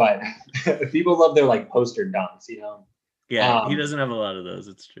watch. But people love their like poster dunks, you know? Yeah, he doesn't have a lot of those.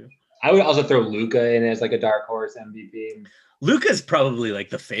 It's true. I would also throw Luka in as like a dark horse MVP. Luka's probably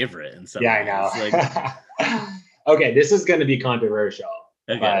like the favorite in some ways. I know. Okay, this is going to be controversial.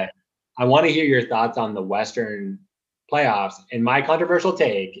 Okay. But I want to hear your thoughts on the Western playoffs. And my controversial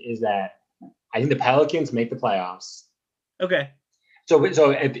take is that I think the Pelicans make the playoffs. Okay. So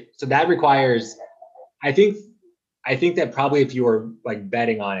that requires, I think that probably if you were like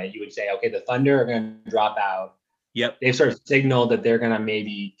betting on it, you would say, okay, the Thunder are going to drop out. Yep. They've sort of signaled that they're going to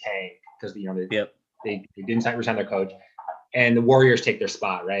maybe tank because they didn't resign their coach, and the Warriors take their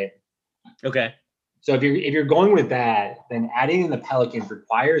spot, right? Okay. So if you're going with that, then adding in the Pelicans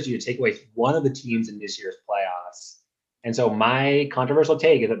requires you to take away one of the teams in this year's playoffs. And so my controversial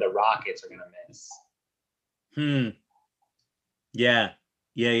take is that the Rockets are going to miss. Yeah.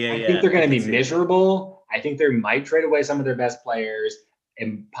 I think they're going to be miserable. I think they might trade away some of their best players,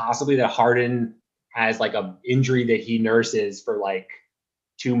 and possibly that Harden has like a injury that he nurses for like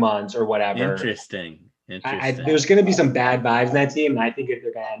 2 months or whatever. Interesting. There's going to be some bad vibes in that team, and I think if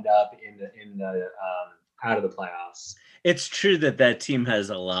they're going to end up in the out of the playoffs. It's true that team has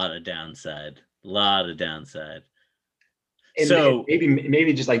a lot of downside. And so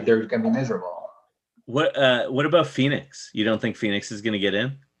maybe just like they're going to be miserable. What about Phoenix? You don't think Phoenix is going to get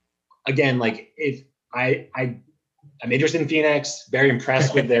in? Again, like if I'm interested in Phoenix, very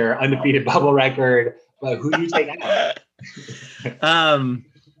impressed with their undefeated bubble record, but who do you take out?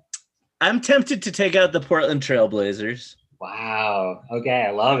 I'm tempted to take out the Portland Trailblazers. Wow. Okay, I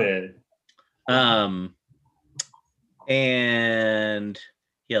love it. And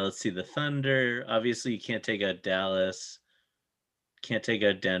yeah, let's see, the Thunder. Obviously, you can't take out Dallas. Can't take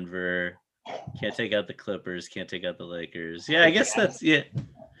out Denver. Can't take out the Clippers. Can't take out the Lakers. Yeah, I guess that's yeah.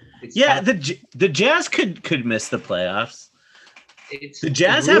 The Jazz could miss the playoffs. The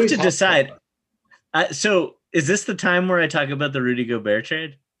Jazz really have to decide. So is this the time where I talk about the Rudy Gobert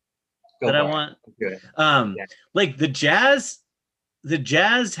trade that I want? Good. Like the Jazz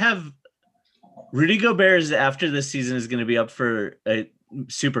have Rudy Gobert after this season is going to be up for a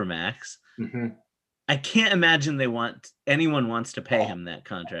Supermax. Mm-hmm. I can't imagine anyone wants to pay him that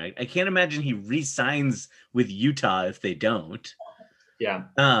contract. I can't imagine he re-signs with Utah if they don't. Yeah.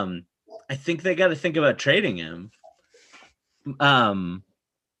 I think they got to think about trading him.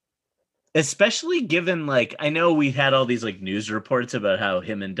 Especially given like I know we had all these like news reports about how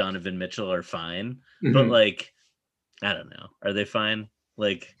him and Donovan Mitchell are fine, but like I don't know. Are they fine?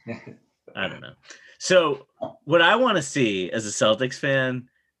 Like I don't know. So what I want to see as a Celtics fan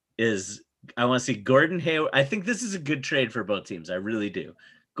is I want to see Gordon Hayward. I think this is a good trade for both teams. I really do.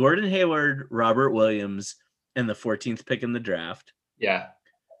 Gordon Hayward, Robert Williams, and the 14th pick in the draft. Yeah.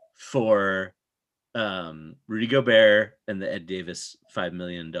 For Rudy Gobert and the Ed Davis $5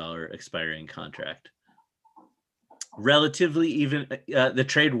 million expiring contract. Relatively even. The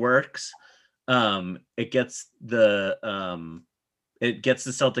trade works. It gets the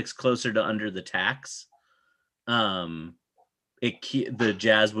Celtics closer to under the tax. The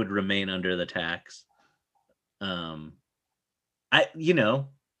Jazz would remain under the tax.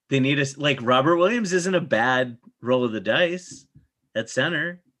 They need Robert Williams isn't a bad roll of the dice at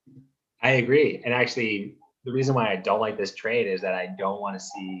center. I agree. And actually, the reason why I don't like this trade is that I don't want to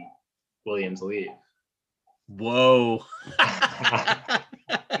see Williams leave. Whoa. I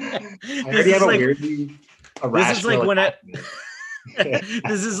already have a weirdly irrational.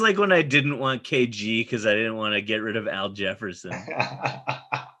 This is like when I didn't want KG because I didn't want to get rid of Al Jefferson.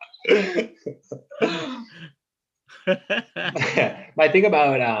 My thing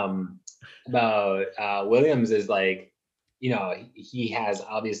about Williams is he has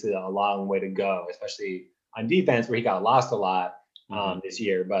obviously a long way to go, especially on defense where he got lost a lot this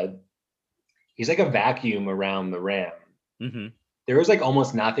year, but he's like a vacuum around the rim. Mm-hmm. There was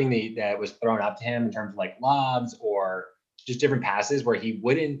almost nothing that was thrown up to him in terms of lobs or just different passes where he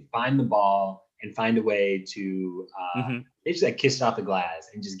wouldn't find the ball and find a way to just kiss it off the glass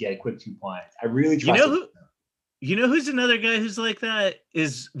and just get a quick 2 points. I really trust him. You know who's another guy who's like that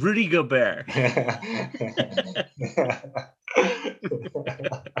is Rudy Gobert. That's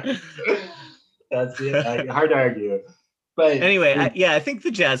it. Hard to argue. But anyway, I think the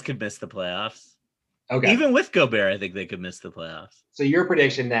Jazz could miss the playoffs. Okay. Even with Gobert, I think they could miss the playoffs. So your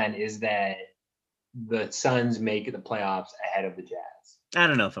prediction then is that the Suns make the playoffs ahead of the Jazz. I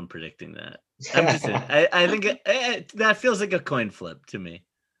don't know if I'm predicting that. I'm just I think that feels like a coin flip to me.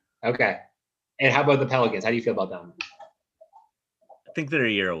 Okay. And how about the Pelicans? How do you feel about them? I think they're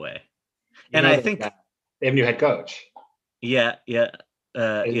a year away. And I think they have a new head coach. Yeah.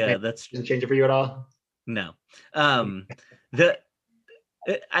 That's doesn't change it for you at all? No. I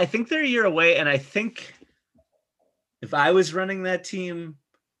think they're a year away, and I think if I was running that team,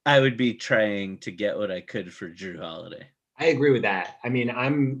 I would be trying to get what I could for Jrue Holiday. I agree with that. I mean,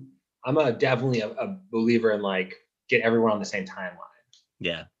 I'm definitely a believer in get everyone on the same timeline.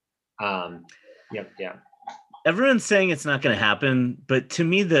 Yeah. Yeah. Everyone's saying it's not going to happen, but to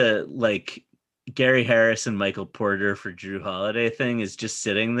me, the Gary Harris and Michael Porter for Jrue Holiday thing is just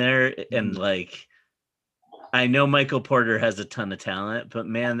sitting there, and I know Michael Porter has a ton of talent, but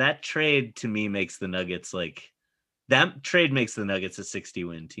man, that trade to me makes the Nuggets a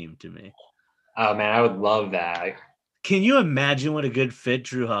 60-win team to me. Oh man, I would love that. Can you imagine what a good fit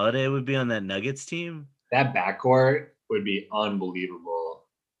Jrue Holiday would be on that Nuggets team? That backcourt would be unbelievable.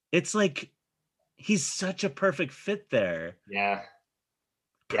 It's he's such a perfect fit there. Yeah.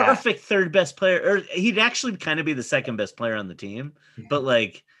 Perfect third best player, or he'd actually kind of be the second best player on the team, but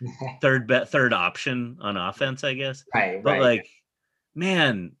third option on offense, I guess. Right. But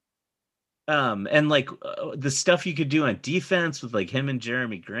man, and the stuff you could do on defense with him and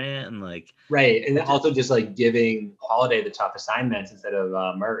Jeremy Grant and right, and also just giving Holiday the tough assignments instead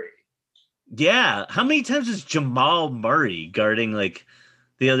of Murray. Yeah, how many times was Jamal Murray guarding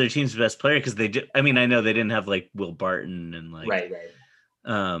the other team's best player? Because they did. I mean, I know they didn't have Will Barton and right.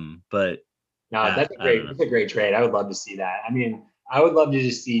 But no, that's a great trade. I would love to see that. I mean, I would love to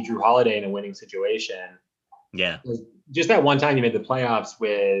just see Jrue Holiday in a winning situation. Yeah, just that one time you made the playoffs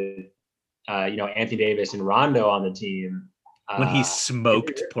with Anthony Davis and Rondo on the team when he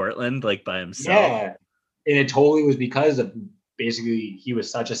smoked Portland by himself. Yeah, and it totally was because of basically he was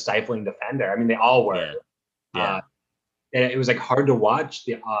such a stifling defender. I mean, they all were. Yeah. And it was hard to watch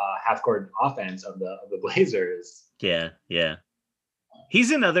the half-court offense of the Blazers. Yeah.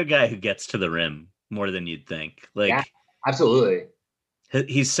 He's another guy who gets to the rim more than you'd think. Yeah, absolutely.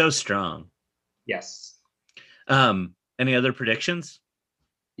 He's so strong. Yes. Any other predictions?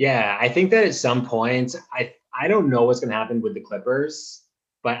 Yeah, I think that at some point, I don't know what's going to happen with the Clippers,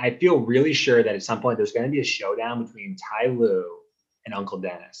 but I feel really sure that at some point there's going to be a showdown between Ty Lue and Uncle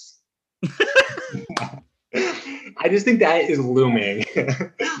Dennis. I just think that is looming.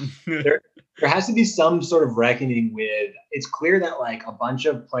 There has to be some sort of reckoning with. It's clear that a bunch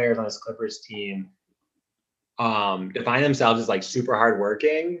of players on this Clippers team define themselves as super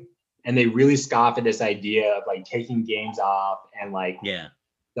hardworking, and they really scoff at this idea of taking games off and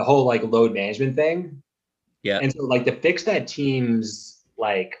the whole load management thing. Yeah. And so to fix that team's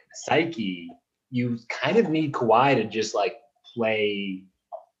psyche, you kind of need Kawhi to just play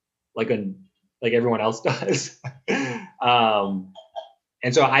like everyone else does.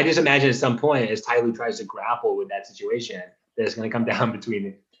 And so I just imagine at some point as Ty Lue tries to grapple with that situation, that's going to come down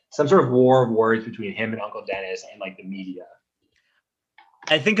between some sort of war of words between him and Uncle Dennis and like the media.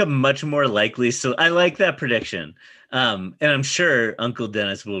 I think a much more likely, so I like that prediction. And I'm sure Uncle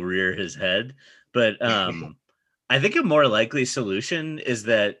Dennis will rear his head, but I think a more likely solution is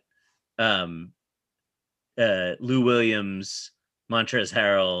that Lou Williams, Montrezl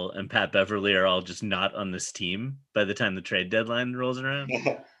Harrell, and Pat Beverly are all just not on this team by the time the trade deadline rolls around.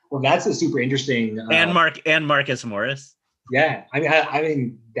 Well, that's a super interesting. And Marcus Morris. Yeah, I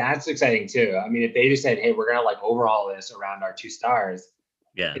mean that's exciting too. I mean, if they just said, "Hey, we're gonna like overhaul this around our 2 stars,"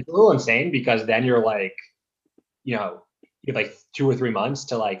 yeah, it's a little insane because then you're like, you have like 2 or 3 months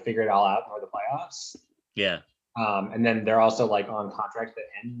to like figure it all out for the playoffs. Yeah. And then they're also like on contracts that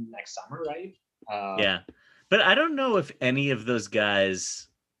end next summer, right? Yeah, but I don't know if any of those guys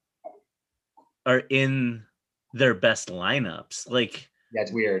are in their best lineups. Like,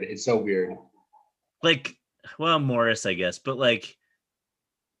 that's weird. It's so weird. Like, well, Morris, I guess, but like,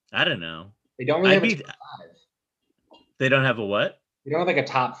 I don't know. They don't really have a top 5. They don't have a what? They don't have like a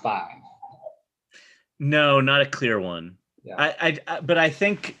top 5. No, not a clear one. Yeah. But I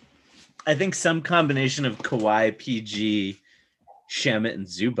think some combination of Kawhi, PG, Shamet, and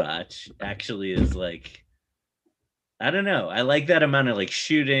Zubac actually is like, I don't know. I like that amount of like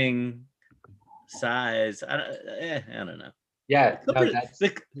shooting, size. I don't know. Yeah,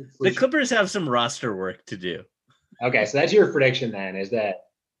 the Clippers have some roster work to do. Okay, so that's your prediction then, is that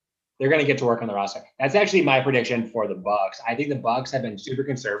they're going to get to work on the roster. That's actually my prediction for the Bucks. I think the Bucks have been super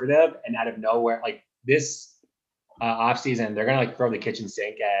conservative, and out of nowhere, like this offseason, they're going to like throw the kitchen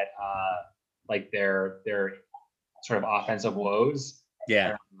sink at like their sort of offensive woes.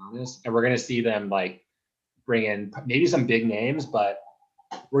 Yeah, and we're going to see them like bring in maybe some big names, but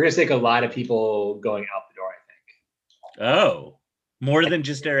we're going to take a lot of people going out the door, I think. Oh, more than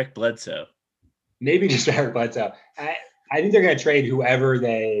just Eric Bledsoe. Maybe just Eric Bledsoe. I think they're going to trade whoever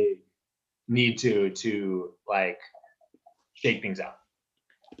they need to like shake things up.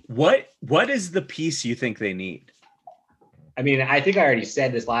 What is the piece you think they need? I mean, I think I already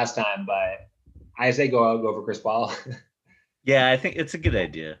said this last time, but I say go for Chris Paul. Yeah, I think it's a good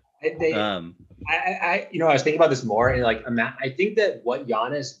idea. I was thinking about this more, and like I think that what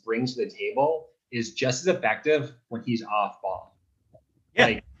Giannis brings to the table is just as effective when he's off ball. Yeah.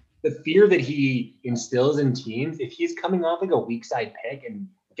 Like the fear that he instills in teams, if he's coming off like a weak side pick and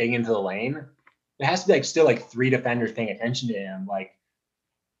getting into the lane, there has to be like still like 3 defenders paying attention to him. Like,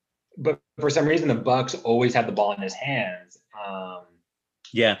 but for some reason the Bucks always have the ball in his hands.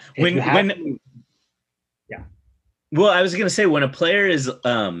 Yeah. Yeah. Well, I was gonna say when a player is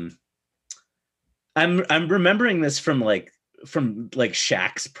I'm remembering this from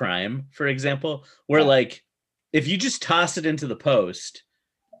Shaq's prime, for example, where like if you just toss it into the post,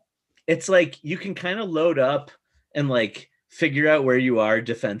 it's like you can kind of load up and like figure out where you are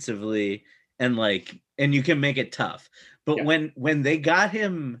defensively and you can make it tough. But when they got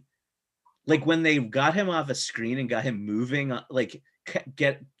him, like when they got him off a screen and got him moving, like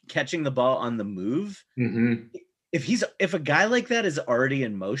catching the ball on the move, if a guy like that is already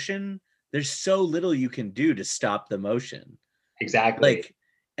in motion, there's so little you can do to stop the motion. Exactly.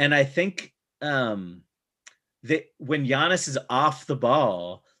 And I think that when Giannis is off the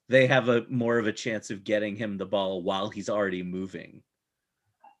ball, they have a more of a chance of getting him the ball while he's already moving.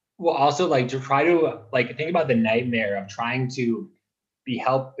 Well, also like to try to like think about the nightmare of trying to be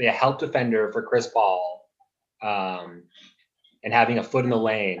a help defender for Chris Paul, and having a foot in the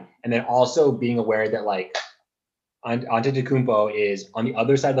lane, and then also being aware that like Antetokounmpo is on the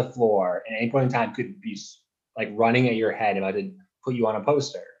other side of the floor and at any point in time could be like running at your head about to put you on a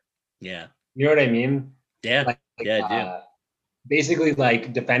poster. Yeah. You know what I mean? Yeah. Yeah, I do. Basically,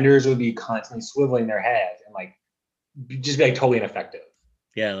 like defenders would be constantly swiveling their head and like just be like totally ineffective.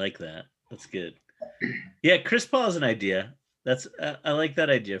 Yeah, I like that. That's good. Yeah, Chris Paul is an idea. That's I like that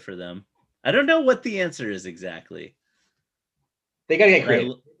idea for them. I don't know what the answer is exactly. They gotta get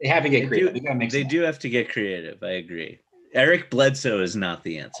creative. They have to get creative. They do have to get creative. I agree. Eric Bledsoe is not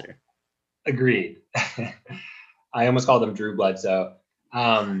the answer. Agreed. I almost called him Drew Bledsoe.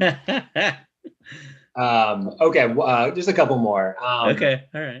 Okay, just a couple more. Okay,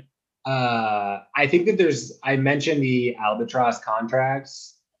 all right. I think that I mentioned the albatross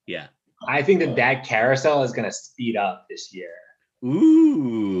contracts. Yeah. I think that carousel is going to speed up this year.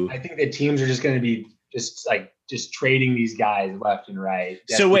 Ooh. I think that teams are just going to be just trading these guys left and right.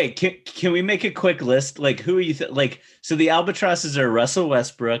 So wait, can we make a quick list? Like, who are you so the albatrosses are Russell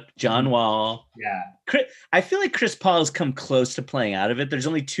Westbrook, John Wall. Yeah. I feel like Chris Paul has come close to playing out of it. There's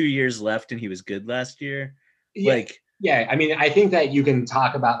only 2 years left and he was good last year. Yeah. Like, Yeah, I mean, I think that you can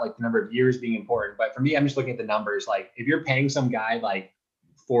talk about like the number of years being important, but for me, I'm just looking at the numbers. Like, if you're paying some guy like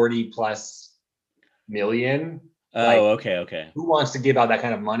 40 plus million, like, Okay. who wants to give out that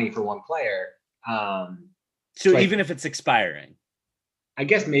kind of money for one player? So even if it's expiring, I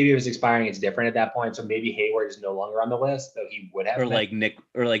guess maybe if it's expiring, it's different at that point. So maybe Hayward is no longer on the list, though he would have. Or like Nick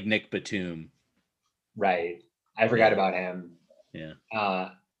Batum. Right. I forgot about him. Yeah.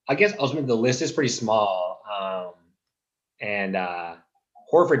 I guess ultimately the list is pretty small. And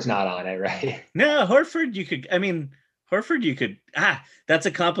Horford's not on it, right? No, Horford, you could. That's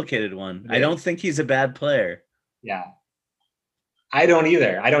a complicated one. Yeah. I don't think he's a bad player. Yeah. I don't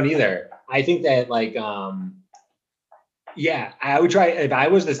either. I think that like, yeah, I would try, if I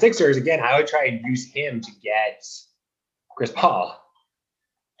was the Sixers, again, I would try and use him to get Chris Paul.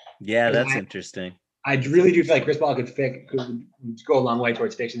 Yeah, that's interesting. I really do feel like Chris Paul could go a long way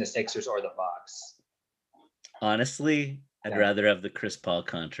towards fixing the Sixers or the Bucks. Honestly, I'd rather have the Chris Paul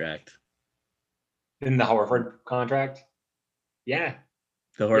contract than the Horford contract. Yeah.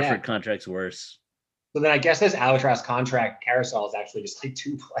 The Horford contract's worse. So then I guess this Albatross contract carousel is actually just like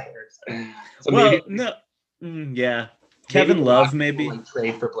two players. So yeah. Kevin Love maybe like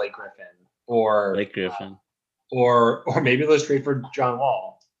trade for Blake Griffin or or maybe let's trade for John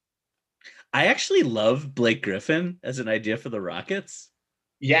Wall. I actually love Blake Griffin as an idea for the Rockets.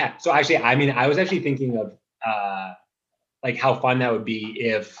 Yeah. So actually, I mean, I was actually thinking of like how fun that would be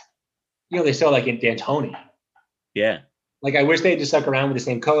if, they still like D'Antoni. Yeah. Like I wish they had just stuck around with the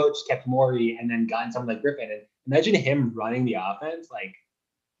same coach, kept Morey, and then gotten someone like Griffin. And imagine him running the offense. Like,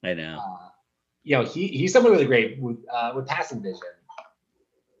 I know. He's someone really great with passing vision.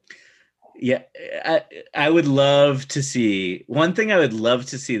 Yeah, I would love to see. One thing I would love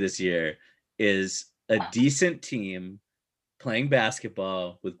to see this year is a decent team playing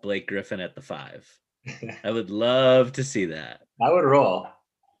basketball with Blake Griffin at the 5. I would love to see that. I would roll.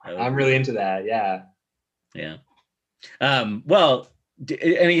 I'm really into that. Yeah. Yeah. Well,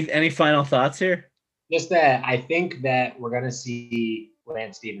 any final thoughts here? Just that I think that we're going to see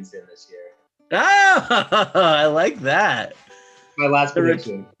Lance Stephenson this year. Oh, I like that. My last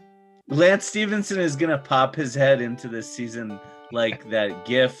prediction. Lance Stephenson is going to pop his head into this season like that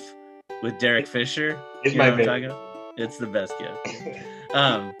GIF with Derek Fisher. It's my favorite. It's the best GIF.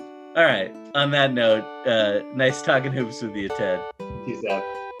 All right. On that note, nice talking hoops with you, Ted. Peace out.